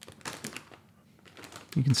taste.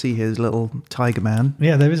 You can see his little tiger man.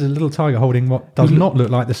 Yeah, there is a little tiger holding what does not look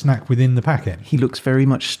like the snack within the packet. He looks very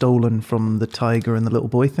much stolen from the tiger and the little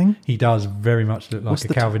boy thing. He does very much look like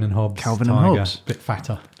a Calvin and Hobbes Calvin tiger, and Hobbes. a bit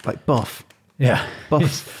fatter. Like Buff. Yeah.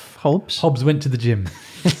 Buff Hobbes? Hobbes went to the gym.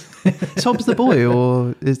 Is Hobbes the boy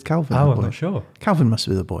or is Calvin the boy? I'm not sure. Calvin must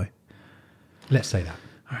be the boy. Let's say that.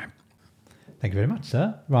 All right. Thank you very much,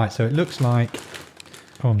 sir. Right, so it looks like...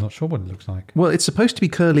 Oh, I'm not sure what it looks like. Well, it's supposed to be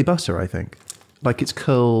curly butter, I think. Like it's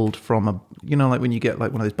curled from a... like when you get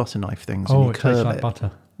like one of those butter knife things. Oh, and you it curl tastes like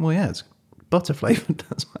butter. Well, yeah, it's butter flavoured.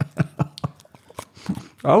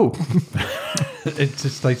 Oh. It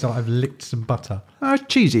just tastes like I've licked some butter. Oh, it's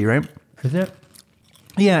cheesy, right? Is it?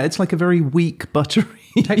 Yeah, it's like a very weak buttery...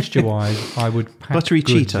 Texture-wise, I would pack buttery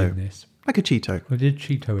goods Cheeto. in this. Like a Cheeto. It is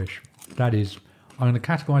Cheeto-ish. That is... I'm going to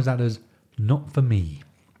categorise that as not for me.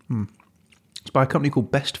 It's by a company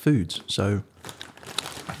called Best Foods, so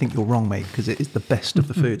I think you're wrong, mate, because it is the best of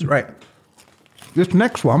the foods. Right. This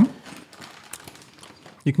next one,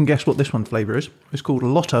 you can guess what this one flavour is. It's called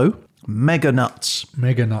Lotto Mega Nuts.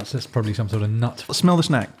 Mega nuts. That's probably some sort of nut. Smell the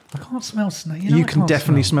snack. I can't smell snake. You can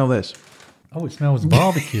definitely smell this. Oh, it smells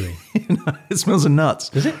barbecue. It smells of nuts.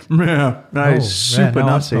 Does it? Yeah. No, it's super I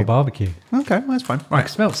nutty. smell barbecue. Okay, that's fine. I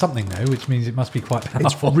smell something though, which means it must be quite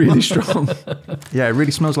powerful. It's really strong. Yeah, it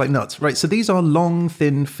really smells like nuts. Right, so these are long,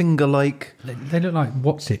 thin, finger-like They look like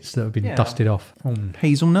Wotsits that have been dusted off.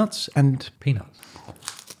 hazelnuts and... Peanuts.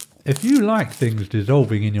 If you like things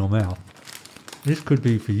dissolving in your mouth, this could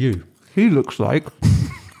be for you. He looks like...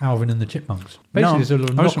 Alvin and the Chipmunks. Basically, it's a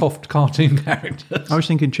little knockoff cartoon characters. I was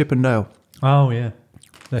thinking Chip and Dale. Oh, yeah.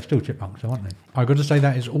 They're still chipmunks, aren't they? I've got to say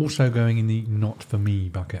that is also going in the not for me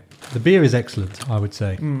bucket. The beer is excellent, I would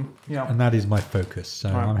say. Yeah. And that is my focus, so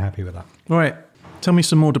I'm happy with that. All right. Tell me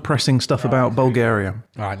some more depressing stuff about Bulgaria.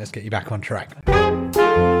 All right, let's get you back on track.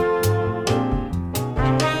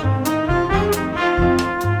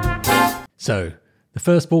 So, the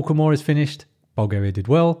first Balkan War is finished. Bulgaria did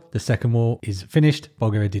well. The second war is finished.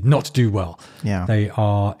 Bulgaria did not do well. Yeah. They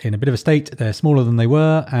are in a bit of a state. They're smaller than they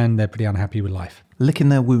were, and they're pretty unhappy with life. Licking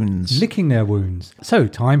their wounds. Licking their wounds. So,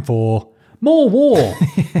 time for more war.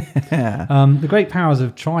 The great powers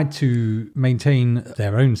have tried to maintain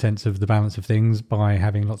their own sense of the balance of things by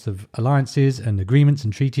having lots of alliances and agreements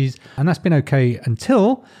and treaties, and that's been okay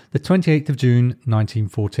until the 28th of June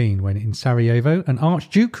 1914, when in Sarajevo, an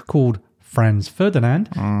archduke called Franz Ferdinand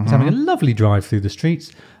is having a lovely drive through the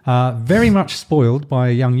streets, very much spoiled by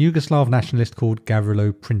a young Yugoslav nationalist called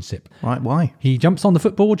Gavrilo Princip. Right, why? He jumps on the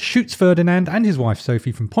footboard, shoots Ferdinand and his wife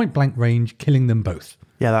Sophie from point-blank range, killing them both.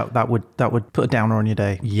 Yeah, that would put a downer on your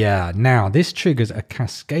day. Yeah, now this triggers a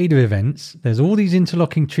cascade of events. There's all these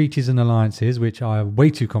interlocking treaties and alliances, which are way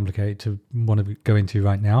too complicated to want to go into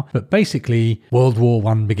right now. But basically, World War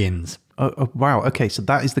I begins. Oh, wow. Okay, so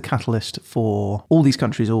that is the catalyst for all these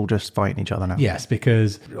countries all just fighting each other now. Yes,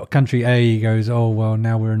 because country A goes, oh, well,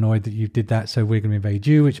 now we're annoyed that you did that, so we're going to invade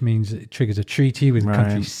you, which means it triggers a treaty with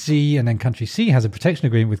country C, and then country C has a protection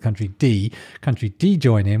agreement with country D. Country D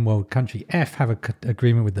join in. Well, country F have an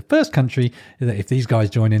agreement with the first country that if these guys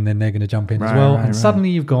join in, then they're going to jump in as well. And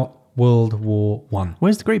suddenly you've got World War One.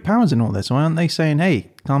 Where's the great powers in all this? Why aren't they saying, hey,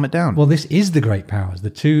 calm it down? Well, this is the great powers.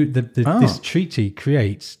 This treaty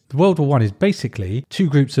creates... World War One is basically two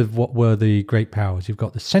groups of what were the great powers. You've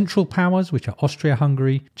got the Central Powers, which are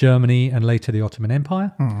Austria-Hungary, Germany, and later the Ottoman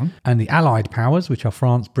Empire. Mm-hmm. And the Allied Powers, which are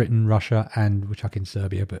France, Britain, Russia, and we're chucking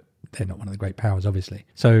Serbia, but they're not one of the great powers, obviously.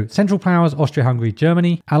 So Central Powers, Austria-Hungary,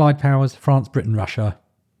 Germany. Allied Powers, France, Britain, Russia,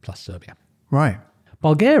 plus Serbia. Right.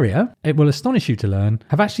 Bulgaria, it will astonish you to learn,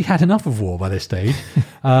 have actually had enough of war by this stage.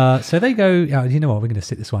 So they go, you know what, we're going to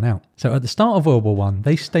sit this one out. So at the start of World War One,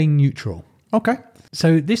 they stay neutral. Okay.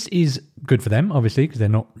 So this is good for them, obviously, because they're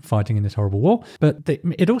not fighting in this horrible war. But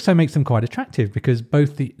it also makes them quite attractive because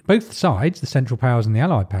both sides, the Central Powers and the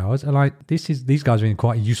Allied Powers, are like, these guys are in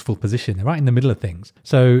quite a useful position. They're right in the middle of things.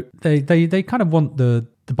 So they kind of want the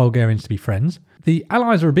Bulgarians to be friends. The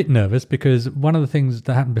Allies are a bit nervous because one of the things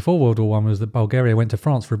that happened before World War One was that Bulgaria went to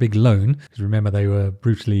France for a big loan. Because remember, they were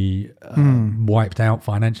brutally wiped out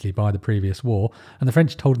financially by the previous war. And the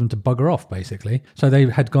French told them to bugger off, basically. So they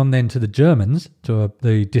had gone then to the Germans, to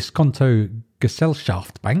the Diskonto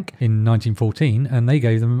Gesellschaft Bank in 1914, and they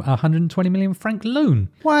gave them a 120 million franc loan.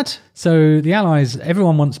 What? So the Allies,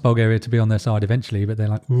 everyone wants Bulgaria to be on their side eventually, but they're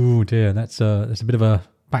like, oh dear, that's a bit of a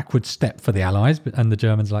backward step for the Allies. And the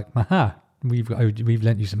Germans are like, aha. We've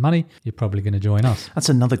lent you some money. You're probably going to join us. That's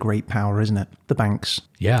another great power, isn't it? The banks.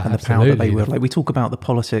 Yeah, and the power that they will. Like we talk about the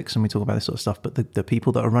politics and we talk about this sort of stuff, but the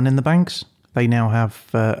people that are running the banks, they now have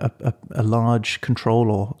a large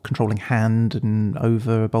controlling hand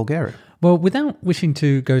over Bulgaria. Well, without wishing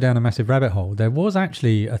to go down a massive rabbit hole, there was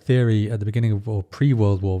actually a theory at the beginning of, or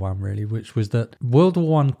pre-World War One, really, which was that World War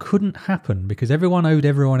One couldn't happen because everyone owed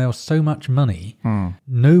everyone else so much money,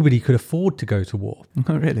 nobody could afford to go to war.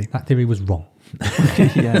 Oh, really? That theory was wrong.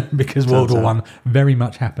 Yeah, because World War One very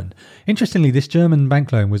much happened. Interestingly, this German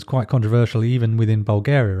bank loan was quite controversial even within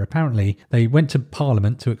Bulgaria. Apparently, they went to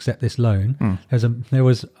Parliament to accept this loan. There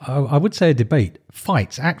was, I would say, a debate.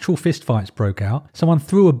 Fights, actual fist fights broke out. Someone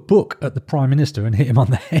threw a book at the Prime Minister and hit him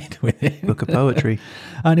on the head with it. Book of poetry.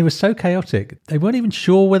 And it was so chaotic. They weren't even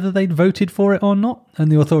sure whether they'd voted for it or not.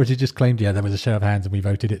 And the authorities just claimed, yeah, there was a show of hands and we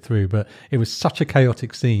voted it through. But it was such a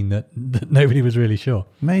chaotic scene that nobody was really sure.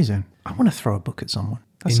 Amazing. I want to throw a book at someone.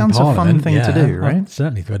 That sounds a fun thing to do, right? I've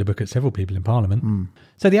certainly thrown a book at several people in Parliament.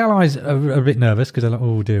 So the Allies are a bit nervous because they're like,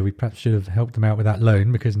 oh dear, we perhaps should have helped them out with that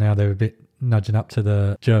loan because now they're a bit nudging up to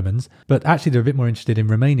the Germans. But actually they're a bit more interested in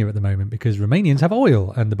Romania at the moment because Romanians have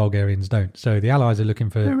oil and the Bulgarians don't. So the Allies are looking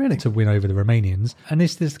for to win over the Romanians. And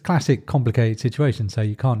it's this classic complicated situation. So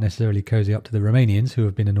you can't necessarily cozy up to the Romanians who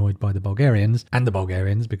have been annoyed by the Bulgarians and the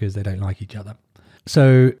Bulgarians because they don't like each other.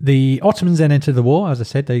 So the Ottomans then enter the war. As I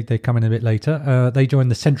said, they come in a bit later. They join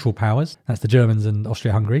the Central Powers. That's the Germans and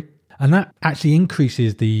Austria-Hungary. And that actually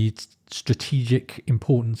increases the strategic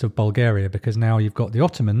importance of Bulgaria because now you've got the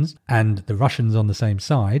Ottomans and the Russians on the same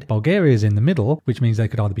side. Bulgaria is in the middle, which means they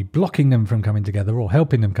could either be blocking them from coming together or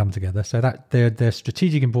helping them come together. So that their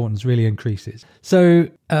strategic importance really increases. So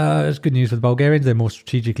it's good news for the Bulgarians. They're more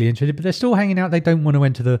strategically interested, but they're still hanging out. They don't want to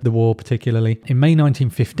enter the war particularly. In May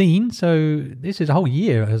 1915, so this is a whole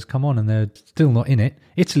year has come on and they're still not in it.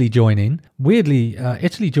 Italy join in. Weirdly,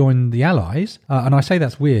 Italy joined the Allies. And I say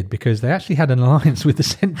that's weird because they actually had an alliance with the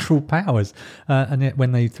Central Powers. And yet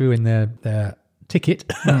when they threw in their ticket,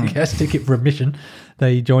 I guess, ticket for admission,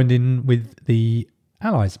 they joined in with the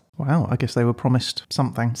Allies. Wow, I guess they were promised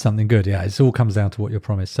something. Something good, yeah. It all comes down to what you're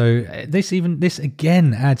promised. So this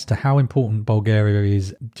again adds to how important Bulgaria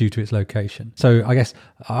is due to its location. So I guess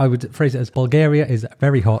I would phrase it as Bulgaria is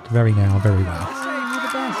very hot, very now, very well.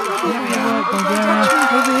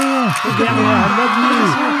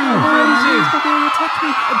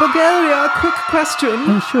 Bulgaria, a quick question.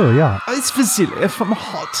 Oh, sure, yeah. It's Vasily from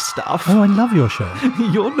Hot Stuff. Oh, I love your show.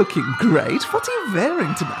 You're looking great. What are you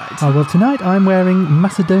wearing tonight? Oh, well, tonight I'm wearing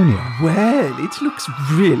Macedonia. Well, it looks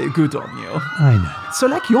really good on you. I know. So,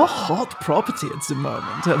 like, your hot property at the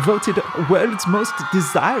moment, voted world's most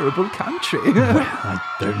desirable country. I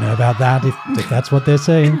don't know about that, if that's what they're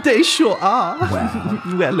saying. They sure are.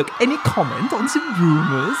 Well, look, any comment on the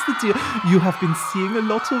rumours that you have been seeing a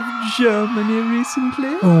lot of Germany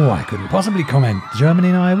recently? Oh, I couldn't possibly comment. Germany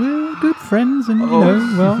and I, we're good friends and,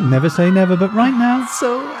 well, never say never, but right now...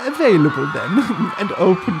 So available then, and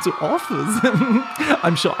open to offers.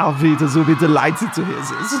 I'm sure our readers will be delighted to hear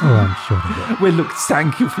this. Oh, I'm sure they will. Well, look,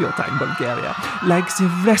 thank you for your time, Bulgaria. Like the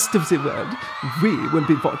rest of the world, we will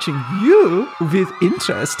be watching you with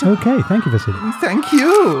interest. Okay, thank you, Vasily. Thank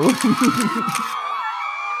you.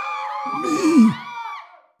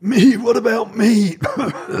 Me? What about me?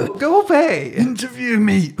 Go away. Interview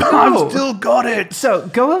me. No. I've still got it. So,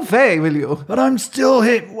 go away, will you? But I'm still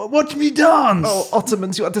here. Watch me dance. Oh,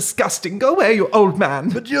 Ottomans, you are disgusting. Go away, you old man.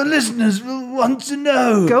 But your listeners will want to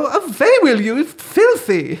know. Go away, will you?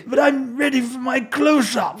 Filthy. But I'm ready for my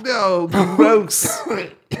close-up. Oh, gross.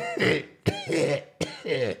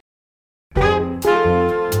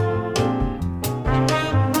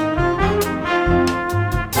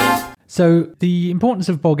 So the importance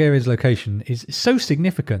of Bulgaria's location is so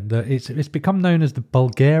significant that it's become known as the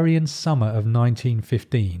Bulgarian Summer of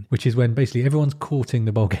 1915, which is when basically everyone's courting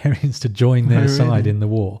the Bulgarians to join their side in the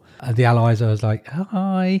war. The Allies are like,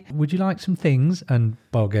 hi, would you like some things? And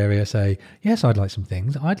Bulgaria say, yes, I'd like some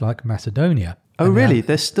things. I'd like Macedonia. Oh, really?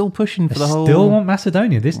 They're still pushing for the whole... Still want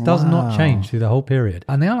Macedonia. This does not change through the whole period.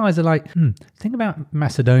 And the Allies are like, the thing about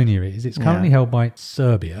Macedonia is it's currently held by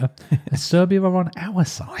Serbia. And Serbia are on our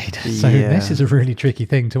side. So this is a really tricky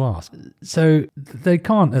thing to ask. So they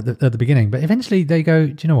can't at the beginning, but eventually they go,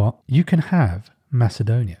 do you know what? You can have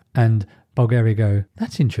Macedonia. And Bulgaria go,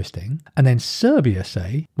 that's interesting. And then Serbia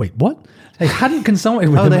say, wait, what? They hadn't consulted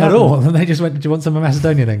with them at all. And they just went, do you want some of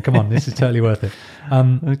Macedonia then? Come on, this is totally worth it.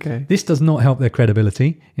 Okay. This does not help their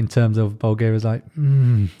credibility in terms of Bulgaria's like,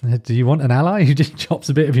 do you want an ally who just chops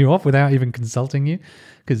a bit of you off without even consulting you?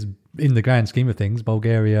 Because in the grand scheme of things,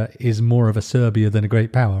 Bulgaria is more of a Serbia than a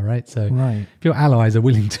great power, right? So if your allies are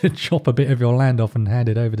willing to chop a bit of your land off and hand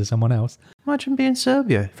it over to someone else. Imagine being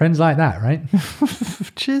Serbia. Friends like that, right?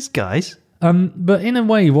 Cheers, guys. But in a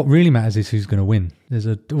way, what really matters is who's going to win.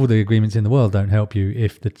 All the agreements in the world don't help you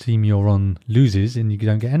if the team you're on loses and you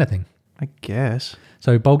don't get anything. I guess.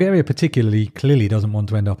 So Bulgaria particularly clearly doesn't want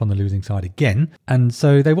to end up on the losing side again. And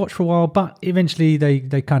so they watch for a while, but eventually they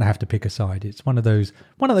kind of have to pick a side. It's one of those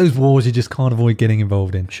wars you just can't avoid getting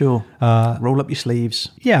involved in. Sure. Roll up your sleeves.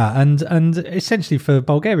 Yeah, and essentially for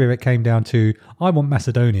Bulgaria it came down to, I want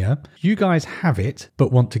Macedonia. You guys have it,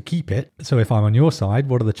 but want to keep it. So if I'm on your side,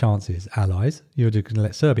 what are the chances, allies? You're just going to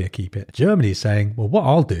let Serbia keep it. Germany is saying, well, what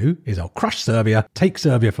I'll do is I'll crush Serbia, take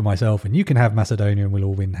Serbia for myself, and you can have Macedonia and we'll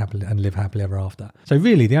all win happily and live happily ever after. So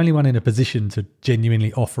really, the only one in a position to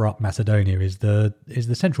genuinely offer up Macedonia is the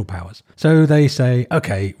Central Powers. So they say,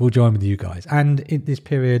 okay, we'll join with you guys. And in this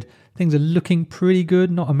period, things are looking pretty good,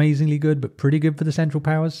 not amazingly good, but pretty good for the Central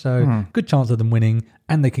Powers. So good chance of them winning,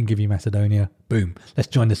 and they can give you Macedonia. Boom. Let's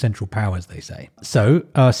join the Central Powers, they say. So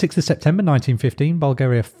 6th of September 1915,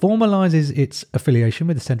 Bulgaria formalizes its affiliation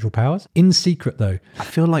with the Central Powers. In secret, though. I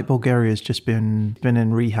feel like Bulgaria's just been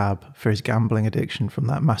in rehab for his gambling addiction from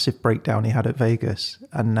that massive breakdown he had at Vegas.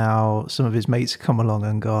 And now some of his mates have come along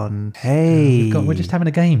and gone, hey... We're just having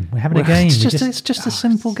a game. We're having a game. It's just a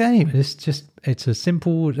simple game. It's a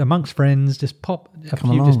simple, amongst friends, just pop a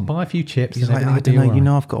few, just buy a few chips. He's and like, everything I will be don't know, all right. you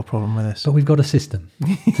know I've got a problem with this. But we've got a system.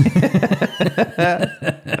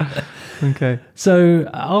 Okay. So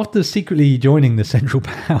after secretly joining the Central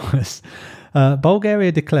Powers,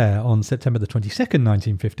 Bulgaria declare on September the 22nd,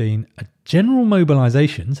 1915, a general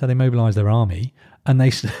mobilization. So they mobilize their army, and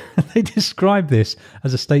they describe this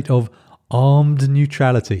as a state of armed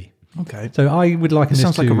neutrality. Okay. So I would liken this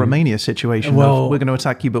sounds to... like a Romania situation. Well, we're going to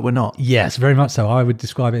attack you, but we're not. Yes, very much so. I would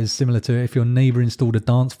describe it as similar to if your neighbour installed a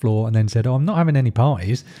dance floor and then said, I'm not having any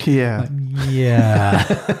parties. Yeah.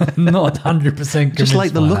 Not 100% convinced. Just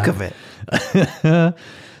like the by look that. of it.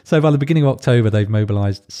 So by the beginning of October, they've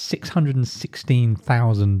mobilised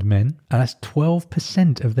 616,000 men, and that's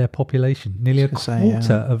 12% of their population, nearly a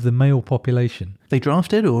quarter of the male population. They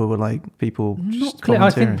drafted, or were like people Not just clear.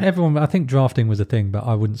 volunteering? I think drafting was a thing, but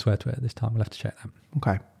I wouldn't swear to it at this time. We'll have to check that.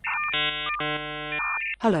 Okay.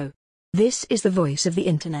 Hello. This is the voice of the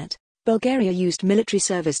internet. Bulgaria used military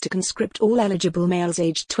service to conscript all eligible males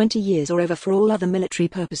aged 20 years or over for all other military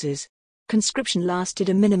purposes. Conscription lasted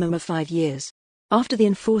a minimum of 5 years. After the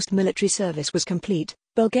enforced military service was complete,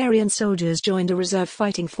 Bulgarian soldiers joined a reserve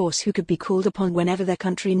fighting force who could be called upon whenever their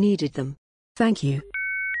country needed them. Thank you.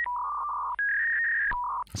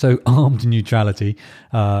 So armed neutrality,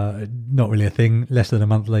 not really a thing. Less than a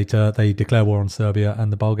month later, they declare war on Serbia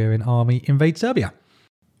and the Bulgarian army invade Serbia.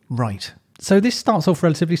 Right. So this starts off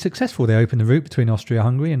relatively successful. They open the route between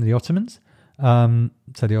Austria-Hungary and the Ottomans.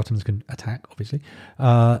 So the Ottomans can attack, obviously.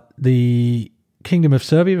 The Kingdom of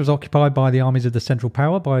Serbia was occupied by the armies of the Central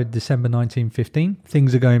Power by December 1915.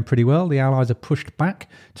 Things are going pretty well. The Allies are pushed back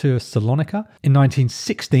to Salonika. In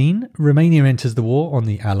 1916, Romania enters the war on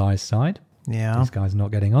the Allies' side. Yeah. This guy's not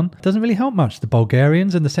getting on. Doesn't really help much. The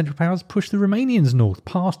Bulgarians and the Central Powers push the Romanians north,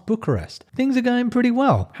 past Bucharest. Things are going pretty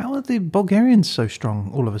well. How are the Bulgarians so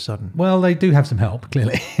strong all of a sudden? Well, they do have some help,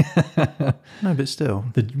 clearly. No, but still.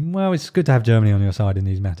 Well, it's good to have Germany on your side in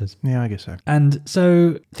these matters. Yeah, I guess so. And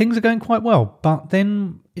so things are going quite well. But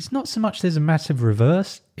then it's not so much there's a massive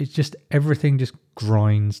reverse. It's just everything just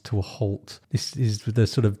grinds to a halt. This is the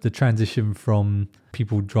sort of the transition from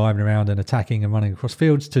people driving around and attacking and running across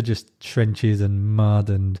fields to just trenches and mud,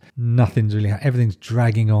 and nothing's really, everything's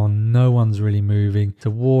dragging on. No one's really moving. It's a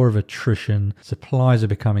war of attrition. Supplies are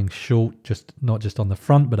becoming short, not just on the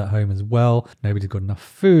front, but at home as well. Nobody's got enough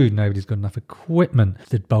food. Nobody's got enough equipment.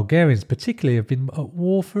 The Bulgarians particularly have been at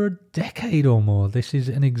war for a decade or more. This is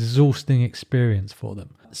an exhausting experience for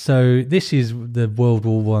them. So this is the World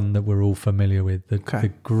War I that we're all familiar with. The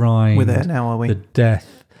grind. We're there now, are we? The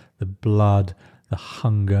death, the blood, the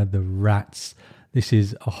hunger, the rats. This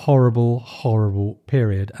is a horrible, horrible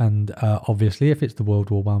period. And obviously, if it's the World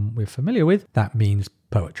War I we're familiar with, that means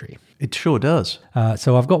poetry. It sure does.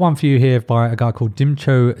 So I've got one for you here by a guy called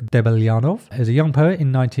Dimcho Debelyanov. As a young poet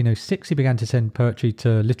in 1906, he began to send poetry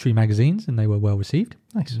to literary magazines, and they were well received.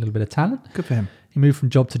 Nice. A little bit of talent. Good for him. He moved from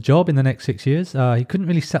job to job in the next 6 years. He couldn't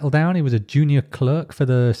really settle down. He was a junior clerk for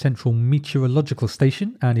the Central Meteorological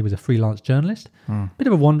Station, and he was a freelance journalist. Bit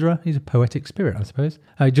of a wanderer. He's a poetic spirit, I suppose.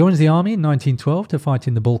 He joins the army in 1912 to fight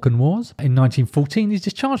in the Balkan Wars. In 1914, he's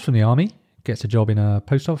discharged from the army. Gets a job in a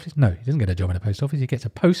post office. No, he doesn't get a job in a post office. He gets a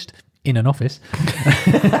post in an office.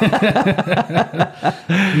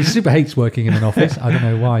 He super hates working in an office. I don't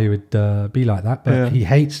know why he would be like that, but he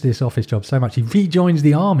hates this office job so much. He rejoins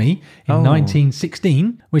the army in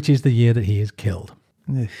 1916, which is the year that he is killed.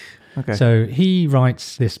 Okay. So he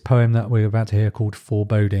writes this poem that we're about to hear called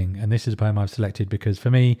Foreboding. And this is a poem I've selected because for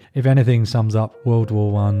me, if anything sums up World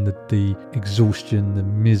War I, the exhaustion, the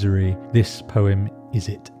misery, this poem is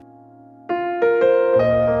it.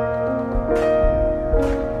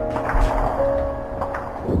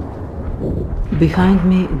 Behind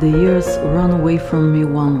me, the years run away from me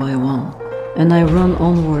one by one, and I run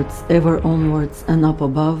onwards, ever onwards, and up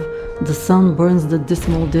above, the sun burns the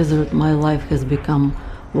dismal desert my life has become,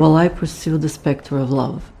 while I pursue the spectre of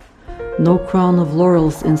love. No crown of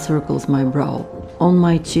laurels encircles my brow. On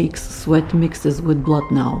my cheeks, sweat mixes with blood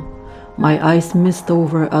now. My eyes mist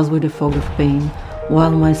over as with a fog of pain, while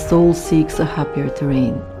my soul seeks a happier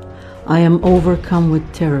terrain. I am overcome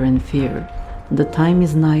with terror and fear. The time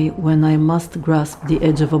is nigh when I must grasp the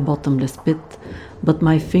edge of a bottomless pit, but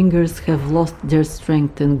my fingers have lost their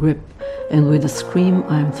strength and grip, and with a scream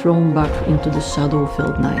I am thrown back into the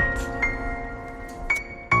shadow-filled night.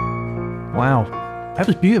 Wow. That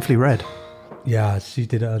was beautifully read. Yeah, she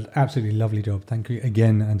did an absolutely lovely job. Thank you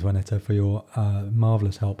again, Antoinetta, for your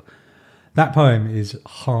marvellous help. That poem is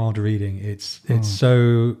hard reading. It's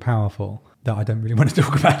so powerful that I don't really want to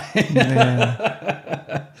talk about it.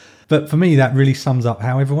 Yeah. But for me, that really sums up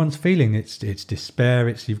how everyone's feeling. It's despair.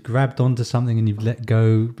 It's you've grabbed onto something and you've let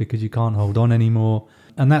go because you can't hold on anymore.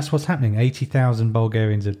 And that's what's happening. 80,000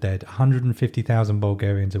 Bulgarians are dead. 150,000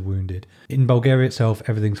 Bulgarians are wounded. In Bulgaria itself,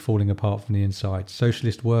 everything's falling apart from the inside.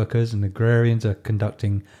 Socialist workers and agrarians are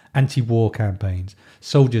conducting anti-war campaigns.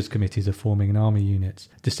 Soldiers' committees are forming in army units.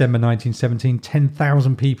 December 1917,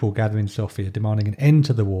 10,000 people gather in Sofia demanding an end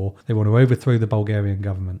to the war. They want to overthrow the Bulgarian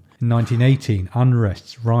government. In 1918,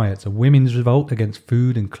 unrests, riots, a women's revolt against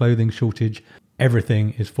food and clothing shortage.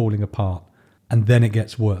 Everything is falling apart. And then it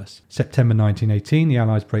gets worse. September 1918, the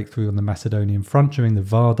Allies break through on the Macedonian front during the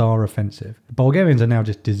Vardar offensive. The Bulgarians are now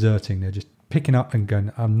just deserting. They're just picking up and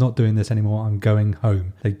going, I'm not doing this anymore, I'm going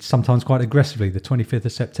home. They sometimes quite aggressively. The 25th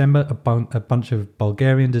of September, a bunch of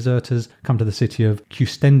Bulgarian deserters come to the city of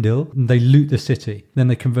Kustendil and they loot the city. Then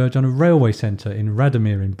they converge on a railway centre in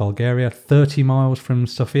Radomir in Bulgaria, 30 miles from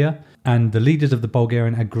Sofia. And the leaders of the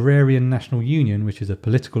Bulgarian Agrarian National Union, which is a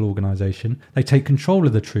political organisation, they take control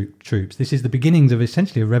of the troops. This is the beginnings of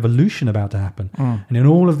essentially a revolution about to happen. And in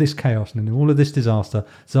all of this chaos and in all of this disaster,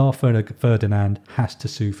 Tsar Ferdinand has to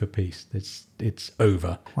sue for peace. It's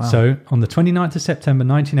over. Wow. So on the 29th of September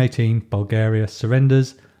 1918, Bulgaria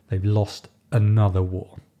surrenders. They've lost another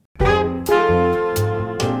war.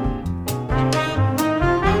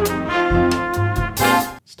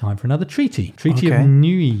 time for another treaty. Treaty Okay. of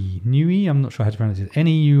Neuilly. I'm not sure how to pronounce it.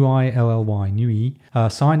 Neuilly. Neuilly.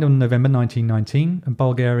 Signed on November 1919. And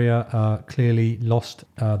Bulgaria clearly lost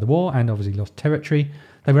the war and obviously lost territory.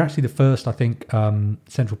 They were actually the first, I think,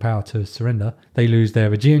 Central Power to surrender. They lose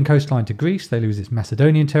their Aegean coastline to Greece. They lose its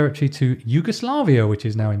Macedonian territory to Yugoslavia, which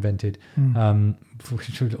is now invented,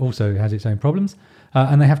 which also has its own problems.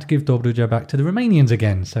 And they have to give Dobruja back to the Romanians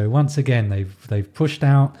again. So once again, they've pushed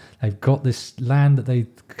out. They've got this land that they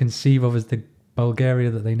conceive of as the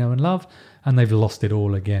Bulgaria that they know and love, and they've lost it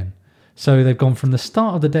all again. So they've gone from the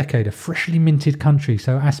start of the decade, a freshly minted country,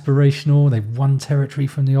 so aspirational. They've won territory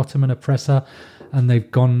from the Ottoman oppressor, and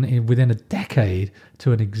they've gone within a decade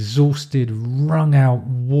to an exhausted, wrung-out,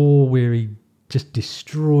 war-weary, just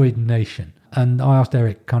destroyed nation. And I asked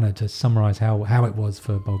Eric kind of to summarise how it was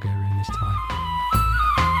for Bulgaria in this time.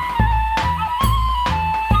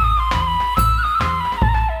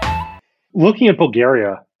 Looking at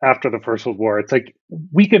Bulgaria after the First World War,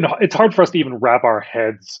 it's hard for us to even wrap our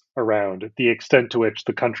heads around the extent to which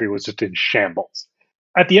the country was just in shambles.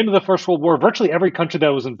 At the end of the First World War, virtually every country that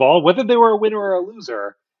was involved, whether they were a winner or a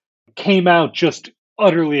loser, came out just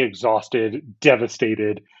utterly exhausted,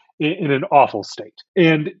 devastated, in an awful state.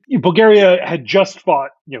 And Bulgaria had just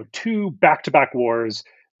fought, 2 back-to-back wars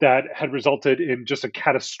that had resulted in just a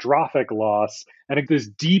catastrophic loss and this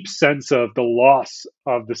deep sense of the loss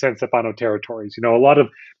of the San Stefano territories. A lot of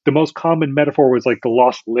the most common metaphor was like the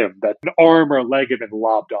lost limb, that an arm or a leg had been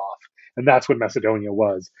lobbed off. And that's what Macedonia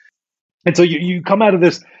was. And so you come out of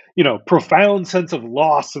this, profound sense of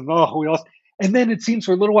loss and, we lost. And then it seems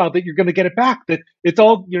for a little while that you're going to get it back, that it's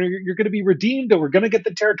all, you're going to be redeemed, that we're going to get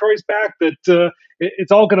the territories back, that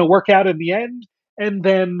it's all going to work out in the end. And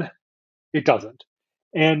then it doesn't.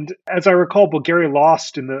 And as I recall, Bulgaria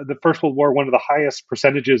lost in the First World War one of the highest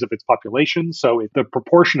percentages of its population. So the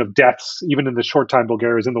proportion of deaths, even in the short time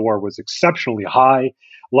Bulgaria was in the war, was exceptionally high.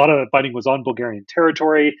 A lot of the fighting was on Bulgarian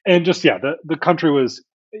territory. And just, the country was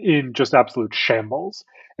in just absolute shambles.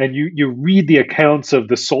 And you read the accounts of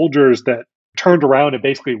the soldiers that turned around and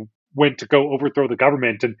basically went to go overthrow the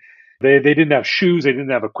government. And they didn't have shoes, they didn't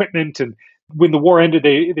have equipment. And when the war ended,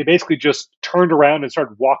 they basically just turned around and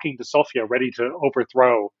started walking to Sofia, ready to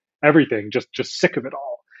overthrow everything, just sick of it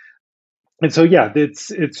all. And so,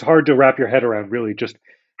 it's hard to wrap your head around really just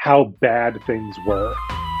how bad things were.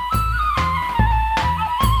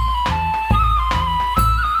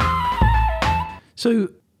 So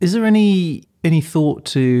is there any thought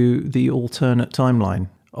to the alternate timeline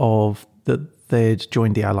of that they'd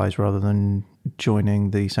joined the Allies rather than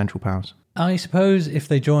joining the Central Powers? I suppose if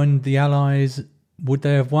they joined the Allies, would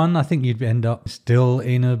they have won? I think you'd end up still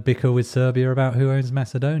in a bicker with Serbia about who owns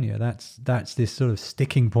Macedonia. That's this sort of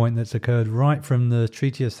sticking point that's occurred right from the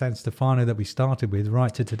Treaty of San Stefano that we started with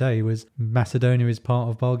right to today, was Macedonia is part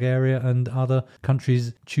of Bulgaria and other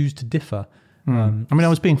countries choose to differ. I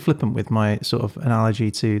was being flippant with my sort of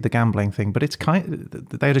analogy to the gambling thing, but it's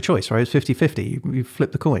they had a choice, right? It's 50-50. You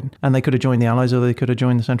flip the coin. And they could have joined the Allies or they could have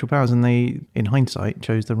joined the Central Powers, and they, in hindsight,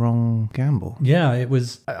 chose the wrong gamble. Yeah, it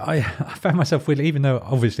was... I found myself, even though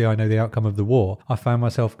obviously I know the outcome of the war, I found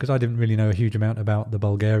myself, because I didn't really know a huge amount about the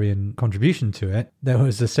Bulgarian contribution to it, there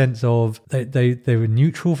was a sense of they were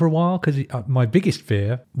neutral for a while, because my biggest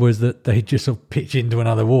fear was that they just sort of pitch into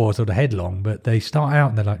another war sort of headlong, but they start out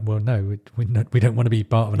and they're like, well, no, we don't want to be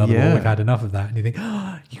part of another war. We've had enough of that. And you think,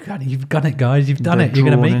 you've done it, guys. You've done it. You're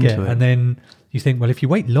going to make it. And then you think, well, if you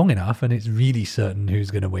wait long enough and it's really certain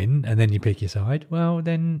who's going to win, and then you pick your side, well,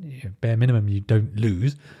 then bare minimum you don't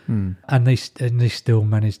lose. And they still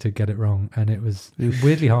managed to get it wrong, and it was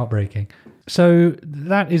weirdly heartbreaking. So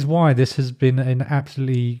that is why this has been an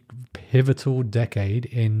absolutely pivotal decade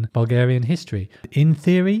in Bulgarian history. In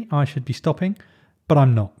theory, I should be stopping, but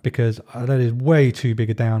I'm not, because that is way too big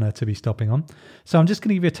a downer to be stopping on. So I'm just going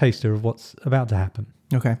to give you a taster of what's about to happen.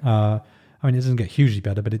 Okay. It doesn't get hugely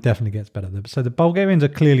better, but it definitely gets better. So the Bulgarians are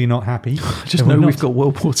clearly not happy. Just know we've got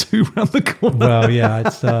World War II around the corner. Well, yeah,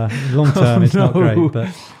 it's long term, it's not great.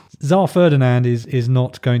 But Tsar Ferdinand is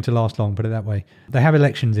not going to last long, put it that way. They have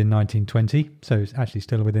elections in 1920, so it's actually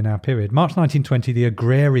still within our period. March 1920, the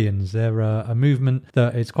Agrarians, they're a movement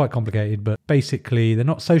that it's quite complicated, but basically they're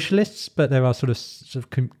not socialists, but there are sort of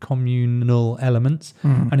communal elements,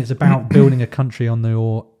 and it's about building a country on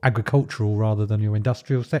your agricultural rather than your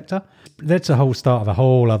industrial sector. That's a whole start of a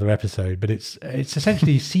whole other episode, but it's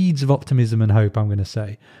essentially seeds of optimism and hope, I'm going to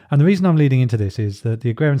say. And the reason I'm leading into this is that the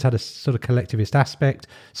Agrarians had a sort of collectivist aspect.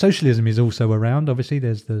 Socialism is also around. Obviously,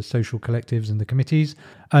 there's the social collectives and the committees.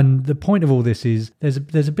 And the point of all this is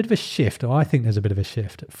there's a bit of a shift, or I think there's a bit of a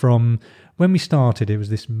shift from when we started. It was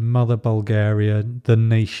this mother Bulgaria, the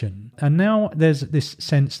nation. And now there's this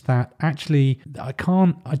sense that actually I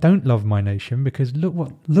don't love my nation because look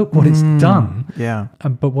what it's done. Yeah.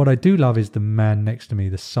 But what I do love is the man next to me,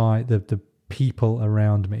 the people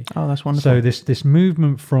around me. Oh, that's wonderful. So this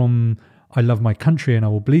movement from I love my country and I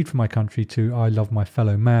will bleed for my country to I love my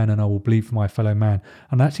fellow man and I will bleed for my fellow man.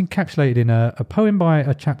 And that's encapsulated in a poem by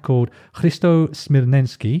a chap called Hristo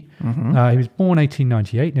Smirnensky. He was born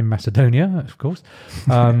 1898 in Macedonia, of course.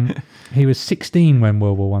 He was 16 when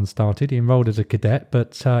World War I started. He enrolled as a cadet,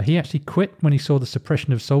 but he actually quit when he saw the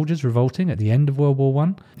suppression of soldiers revolting at the end of World War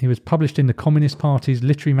I. He was published in the Communist Party's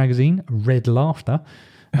literary magazine, Red Laughter.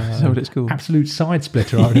 So what it's called. Absolute side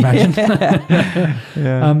splitter, I would imagine.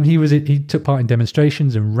 He took part in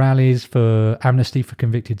demonstrations and rallies for amnesty for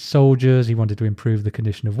convicted soldiers. He wanted to improve the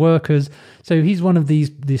condition of workers. So he's one of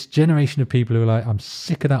this generation of people who are like, I'm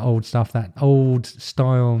sick of that old stuff, that old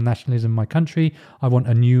style nationalism in my country. I want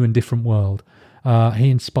a new and different world. He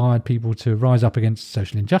inspired people to rise up against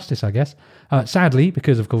social injustice, I guess. Sadly,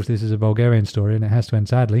 because of course this is a Bulgarian story and it has to end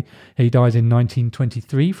sadly, he dies in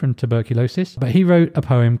 1923 from tuberculosis. But he wrote a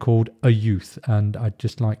poem called A Youth, and I'd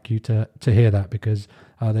just like you to hear that because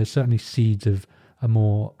there's certainly seeds of a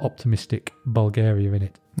more optimistic Bulgaria in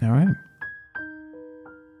it. All right.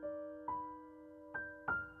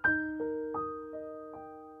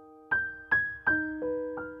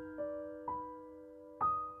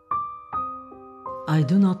 I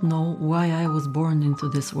do not know why I was born into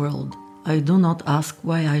this world. I do not ask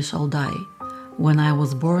why I shall die. When I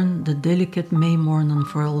was born, the delicate May morn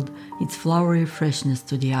unfurled its flowery freshness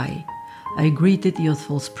to the eye. I greeted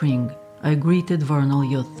youthful spring, I greeted vernal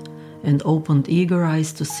youth, and opened eager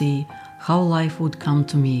eyes to see how life would come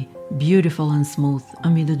to me, beautiful and smooth,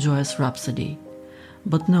 amid a joyous rhapsody.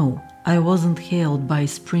 But no, I wasn't hailed by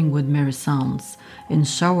spring with merry sounds and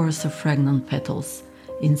showers of fragrant petals.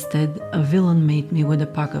 Instead, a villain made me with a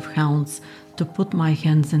pack of hounds to put my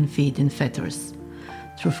hands and feet in fetters.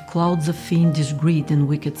 Through clouds of fiendish greed and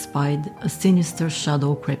wicked spite, a sinister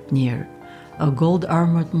shadow crept near. A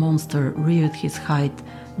gold-armored monster reared his height,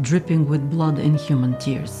 dripping with blood and human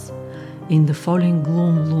tears. In the falling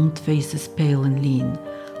gloom loomed faces pale and lean.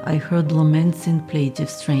 I heard laments in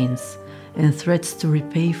plaintive strains, and threats to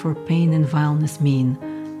repay for pain and vileness mean.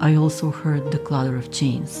 I also heard the clatter of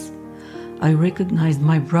chains. I recognized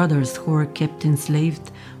my brothers who were kept enslaved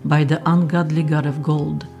by the ungodly god of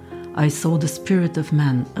gold. I saw the spirit of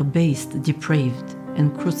man abased, depraved,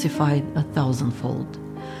 and crucified 1,000-fold.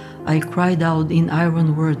 I cried out in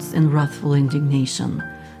iron words and wrathful indignation,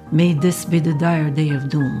 may this be the dire day of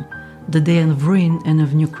doom, the day of ruin and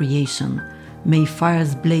of new creation. May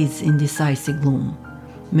fires blaze in this icy gloom.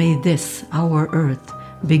 May this, our earth,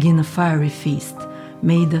 begin a fiery feast.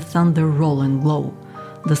 May the thunder roll and glow.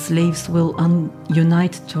 The slaves will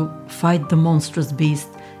unite to fight the monstrous beast,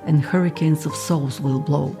 and hurricanes of souls will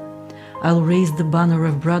blow. I'll raise the banner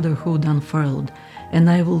of brotherhood unfurled, and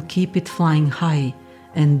I will keep it flying high,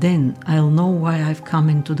 and then I'll know why I've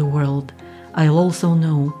come into the world. I'll also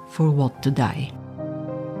know for what to die.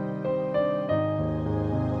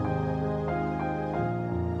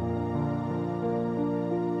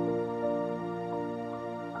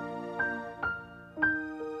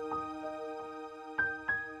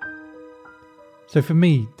 So for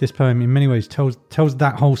me, this poem in many ways tells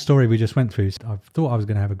that whole story we just went through. I thought I was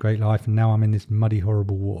going to have a great life, and now I'm in this muddy,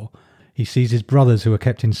 horrible war. He sees his brothers who are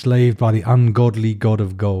kept enslaved by the ungodly god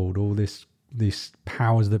of gold, all this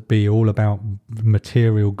powers that be, all about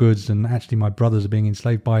material goods, and actually my brothers are being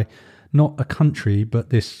enslaved by not a country, but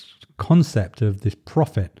this concept of this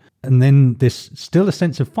prophet. And then this still a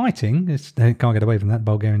sense of fighting. They can't get away from that.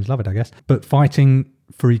 Bulgarians love it, I guess. But fighting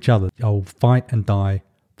for each other. I'll fight and die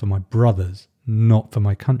for my brothers, not for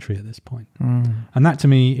my country at this point. And that to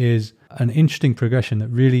me is an interesting progression that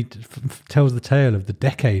really tells the tale of the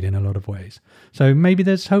decade in a lot of ways. So maybe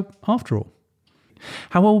there's hope after all.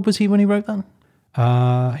 How old was he when he wrote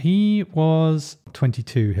that? He was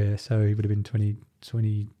 22 here, so he would have been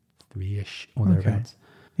 23-ish or thereabouts.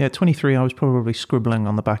 Yeah, 23, I was probably scribbling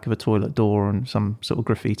on the back of a toilet door on some sort of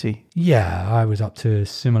graffiti. Yeah, I was up to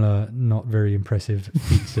similar, not very impressive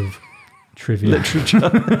feats of trivia. Literature.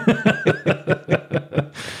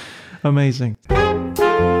 Amazing.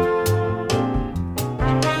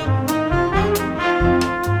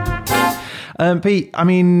 Pete, I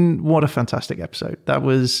mean, what a fantastic episode. That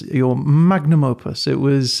was your magnum opus. It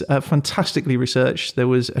was fantastically researched. There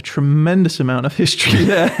was a tremendous amount of history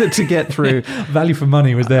there to get through. Value for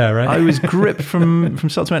money was there, right? I was gripped from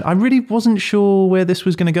start to end. I really wasn't sure where this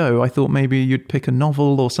was going to go. I thought maybe you'd pick a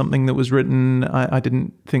novel or something that was written. I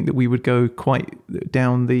didn't think that we would go quite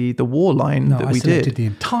down the war line that we did. The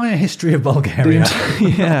entire history of Bulgaria.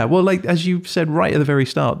 Yeah, well, like as you said right at the very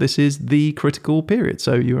start, this is the critical period.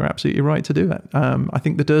 So you were absolutely right to do it. I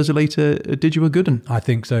think the Derzolator did you a good one. I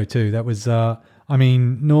think so too. That was, I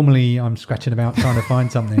mean, normally I'm scratching about trying to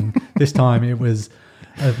find something. This time it was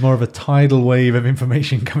more of a tidal wave of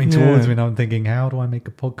information coming towards me. And I'm thinking, how do I make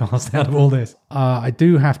a podcast out of all this? I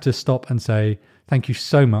do have to stop and say thank you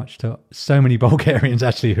so much to so many Bulgarians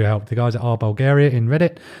actually who helped. The guys at Our Bulgaria in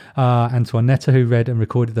Reddit, and to Annetta who read and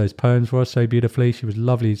recorded those poems for us so beautifully. She was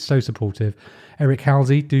lovely, so supportive. Eric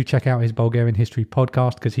Halsey, do check out his Bulgarian history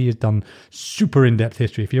podcast because he has done super in-depth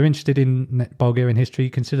history. If you're interested in Bulgarian history,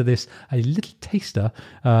 consider this a little taster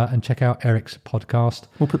and check out Eric's podcast.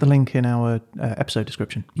 We'll put the link in our episode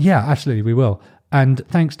description. Yeah, absolutely, we will. And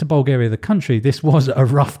thanks to Bulgaria, the country, this was a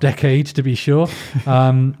rough decade, to be sure.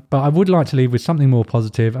 But I would like to leave with something more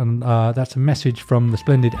positive, and that's a message from the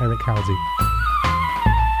splendid Eric Halsey.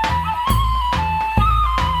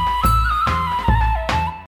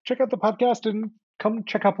 Check out the podcast and come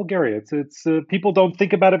check out Bulgaria. It's people don't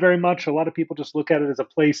think about it very much. A lot of people just look at it as a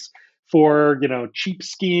place for, cheap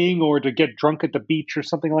skiing or to get drunk at the beach or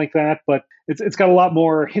something like that. But it's got a lot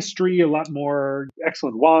more history, a lot more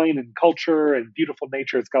excellent wine and culture and beautiful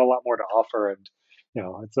nature. It's got a lot more to offer. And,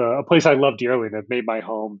 it's a place I love dearly and I've made my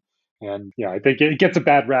home. And I think it gets a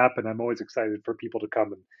bad rap, and I'm always excited for people to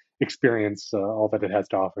come and experience all that it has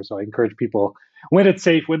to offer. So I encourage people, when it's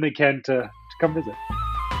safe, when they can, to come visit.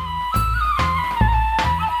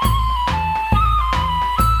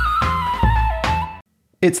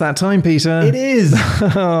 It's that time, Peter. It is.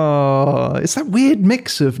 It's that weird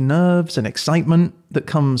mix of nerves and excitement that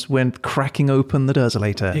comes when cracking open the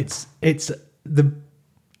Derzolator. It's the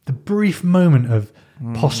brief moment of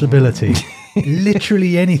possibility.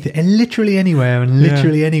 Literally anything, and literally anywhere, and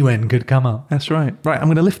literally anyone could come up. That's right. Right, I'm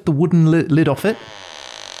going to lift the wooden lid off it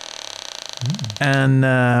and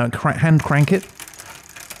hand crank it.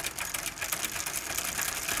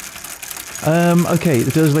 Okay, the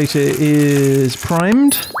Derzolator is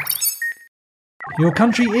primed. Your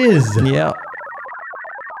country is Yeah.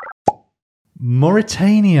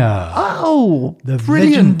 Mauritania. Oh, The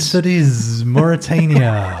brilliant. legend that is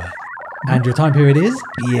Mauritania. And your time period is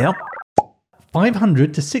Yep.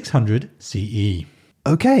 500 to 600 CE.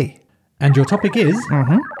 Okay. And your topic is,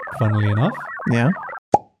 funnily enough, Yeah.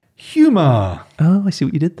 humour. Oh, I see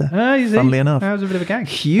what you did there. You see? Funnily enough. That was a bit of a gag.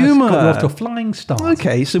 Humour. That's got you off to a flying start.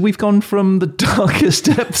 Okay, so we've gone from the darkest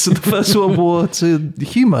depths of the First World War to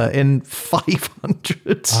humour in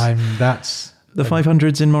 500s. That's... The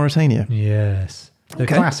 500s in Mauritania. Yes. The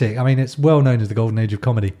Okay. classic. I mean, it's well known as the golden age of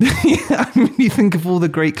comedy. I mean, you think of all the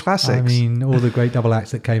great classics. I mean, all the great double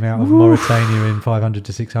acts that came out of Mauritania in 500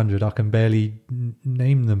 to 600. I can barely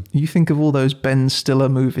name them. You think of all those Ben Stiller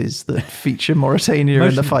movies that feature Mauritania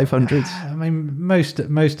in the 500s. I mean, most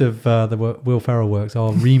of the Will Ferrell works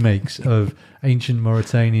are remakes of ancient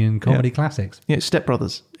Mauritanian comedy classics. Yeah, Step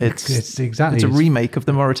Brothers. It's exactly. It's a remake of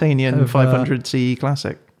the Mauritanian Of, 500 CE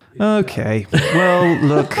classic. Okay. Well,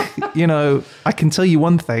 look, I can tell you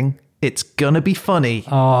one thing. It's going to be funny.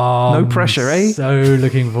 No pressure, eh? So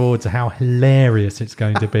looking forward to how hilarious it's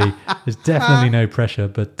going to be. There's definitely no pressure,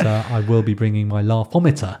 but I will be bringing my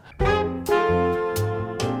laughometer.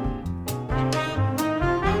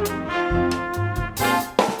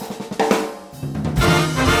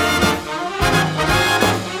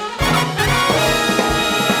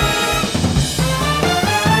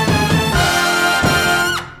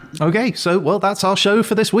 Okay, so, well, that's our show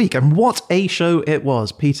for this week. And what a show it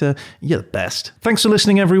was. Peter, you're the best. Thanks for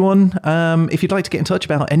listening, everyone. If you'd like to get in touch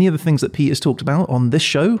about any of the things that Pete has talked about on this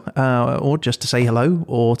show, or just to say hello,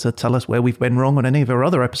 or to tell us where we've been wrong on any of our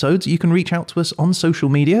other episodes, you can reach out to us on social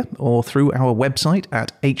media or through our website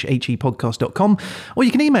at hhepodcast.com, or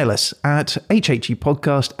you can email us at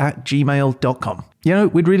hhepodcast@gmail.com.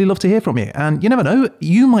 We'd really love to hear from you. And you never know,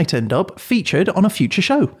 you might end up featured on a future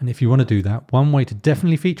show. And if you want to do that, one way to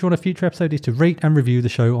definitely feature on a future episode is to rate and review the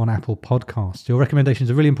show on Apple Podcasts. Your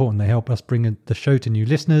recommendations are really important. They help us bring the show to new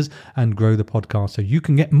listeners and grow the podcast so you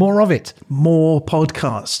can get more of it. More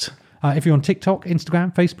podcast. If you're on TikTok,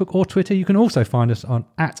 Instagram, Facebook, or Twitter, you can also find us on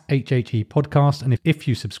 @HHE Podcast. And if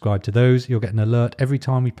you subscribe to those, you'll get an alert every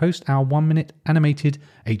time we post our 1-minute animated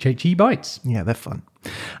HHE Bites. Yeah, they're fun.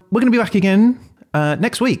 We're going to be back again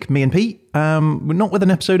Next week, me and Pete, we're not with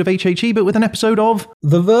an episode of HHE, but with an episode of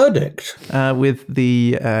The Verdict. With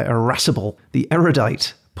the irascible, the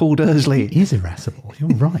erudite Paul Dursley. He is irascible. You're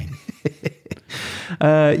right.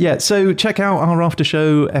 So check out our after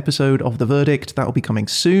show episode of The Verdict. That will be coming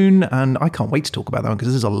soon, and I can't wait to talk about that one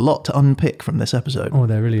because there's a lot to unpick from this episode. Oh,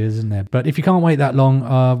 there really is, isn't there? But if you can't wait that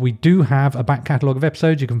long, we do have a back catalogue of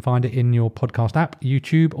episodes. You can find it in your podcast app,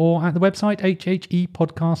 YouTube, or at the website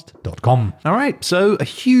hhepodcast.com. All right, so a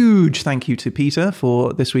huge thank you to Peter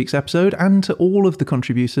for this week's episode and to all of the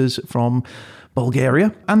contributors from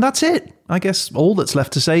Bulgaria. And that's it. I guess all that's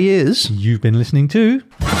left to say is... You've been listening to...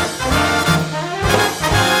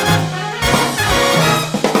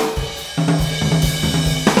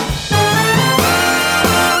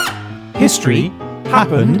 History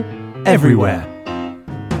happened everywhere.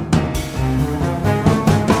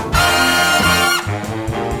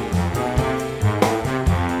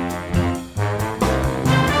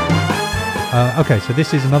 Okay, so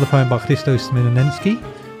this is another poem by Christos Smirnensky.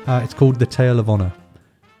 It's called The Tale of Honour.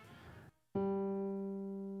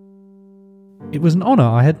 It was an honour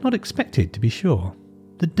I had not expected, to be sure.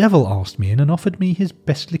 The devil asked me in and offered me his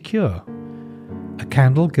best liqueur. A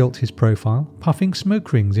candle gilt his profile, puffing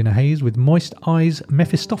smoke rings in a haze, with moist eyes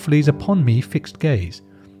Mephistopheles upon me fixed gaze.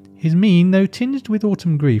 His mien, though tinged with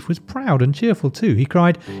autumn grief, was proud and cheerful too. He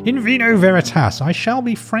cried, "In vino veritas, I shall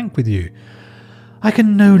be frank with you. I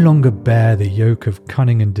can no longer bear the yoke of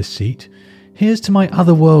cunning and deceit. Here's to my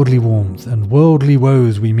otherworldly warmth and worldly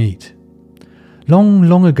woes we meet. Long,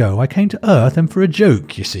 long ago I came to earth and for a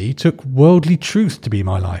joke, you see, took worldly truth to be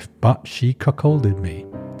my life, but she cuckolded me.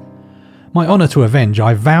 My honour to avenge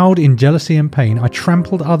I vowed in jealousy and pain. I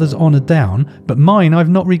trampled others' honour down, but mine I've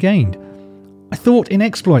not regained. I thought in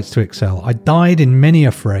exploits to excel. I died in many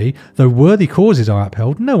a fray. Though worthy causes I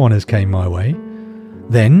upheld, no honours came my way.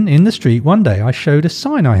 Then, in the street one day, I showed a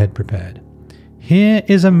sign I had prepared. Here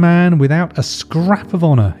is a man without a scrap of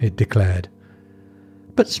honour, it declared.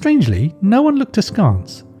 But strangely, no one looked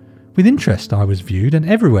askance. With interest I was viewed, and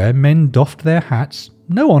everywhere men doffed their hats.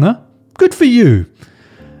 No honour? Good for you!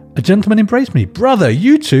 A gentleman embraced me. Brother,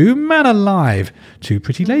 you two, man alive! Two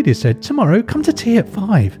pretty ladies said, tomorrow come to tea at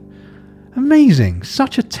 5. Amazing,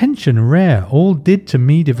 such attention rare, all did to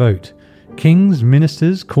me devote. Kings,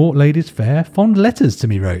 ministers, court ladies fair, fond letters to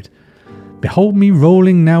me wrote. Behold me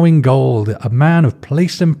rolling now in gold, a man of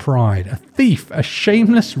place and pride, a thief, a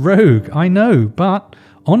shameless rogue, I know, but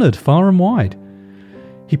honoured far and wide.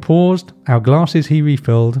 He paused, our glasses he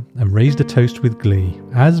refilled, and raised a toast with glee,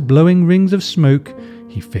 as blowing rings of smoke,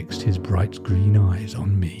 he fixed his bright green eyes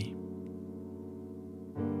on me.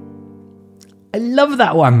 I love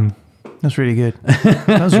that one. That's really good.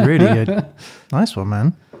 That was really good. Nice one,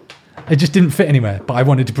 man. It just didn't fit anywhere, but I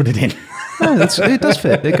wanted to put it in. No, it does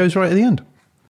fit. It goes right at the end.